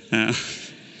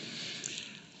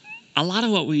 A lot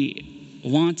of what we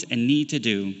want and need to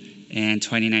do in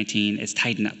 2019 is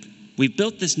tighten up. We've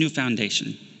built this new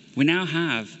foundation. We now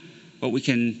have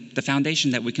the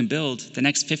foundation that we can build the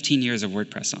next 15 years of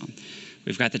WordPress on.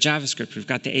 We've got the JavaScript, we've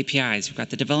got the APIs, we've got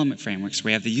the development frameworks,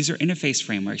 we have the user interface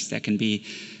frameworks that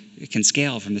can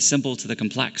scale from the simple to the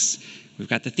complex. We've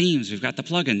got the themes, we've got the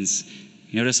plugins.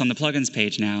 You notice on the plugins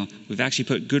page now, we've actually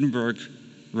put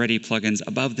Gutenberg-ready plugins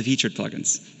above the featured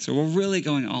plugins. So we're really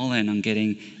going all in on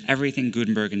getting everything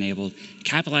Gutenberg enabled,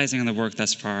 capitalizing on the work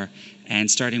thus far,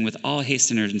 and starting with all haste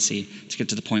and urgency to get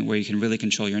to the point where you can really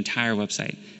control your entire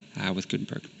website with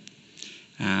Gutenberg.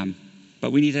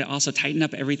 But we need to also tighten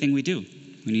up everything we do.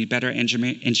 We need better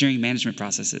engineering management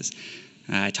processes.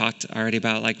 I talked already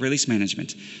about release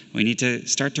management. We need to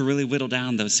start to really whittle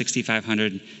down those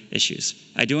 6,500 issues.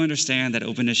 I do understand that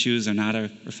open issues are not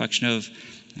a reflection of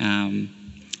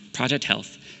project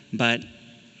health, but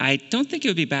I don't think it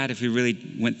would be bad if we really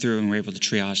went through and were able to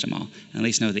triage them all, and at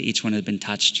least know that each one had been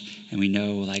touched, and we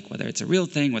know whether it's a real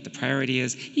thing, what the priority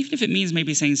is, even if it means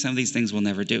maybe saying some of these things we'll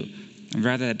never do. I'd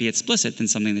rather that be explicit than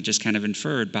something that just kind of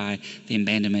inferred by the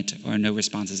abandonment or no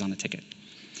responses on the ticket.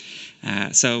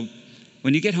 So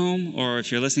when you get home, or if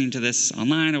you're listening to this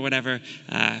online or whatever,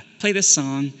 play this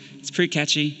song. It's pretty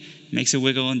catchy, makes you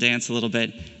wiggle and dance a little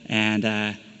bit, and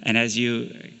as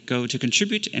you go to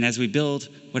contribute, and as we build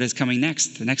what is coming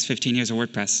next, the next 15 years of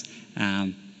WordPress,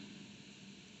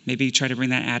 maybe try to bring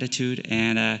that attitude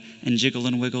and jiggle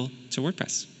and wiggle to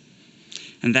WordPress.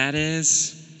 And that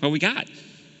is what we got.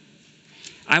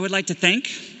 I would like to thank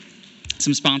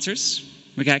some sponsors.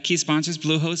 We got key sponsors: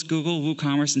 Bluehost, Google,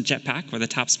 WooCommerce, and Jetpack were the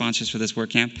top sponsors for this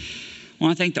WordCamp. I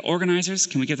want to thank the organizers.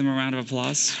 Can we give them a round of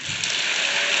applause?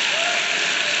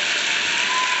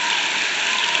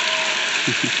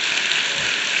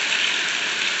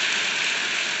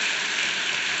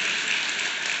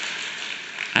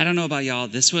 I don't know about y'all,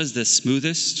 this was the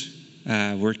smoothest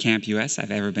WordCamp US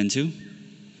I've ever been to.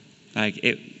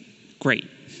 Great.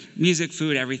 Music,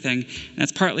 food, everything. And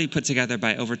that's partly put together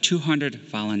by over 200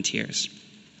 volunteers.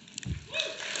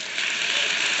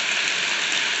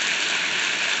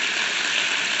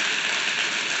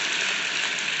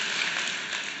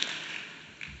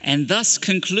 And thus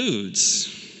concludes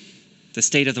the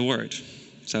State of the Word.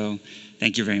 So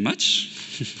thank you very much.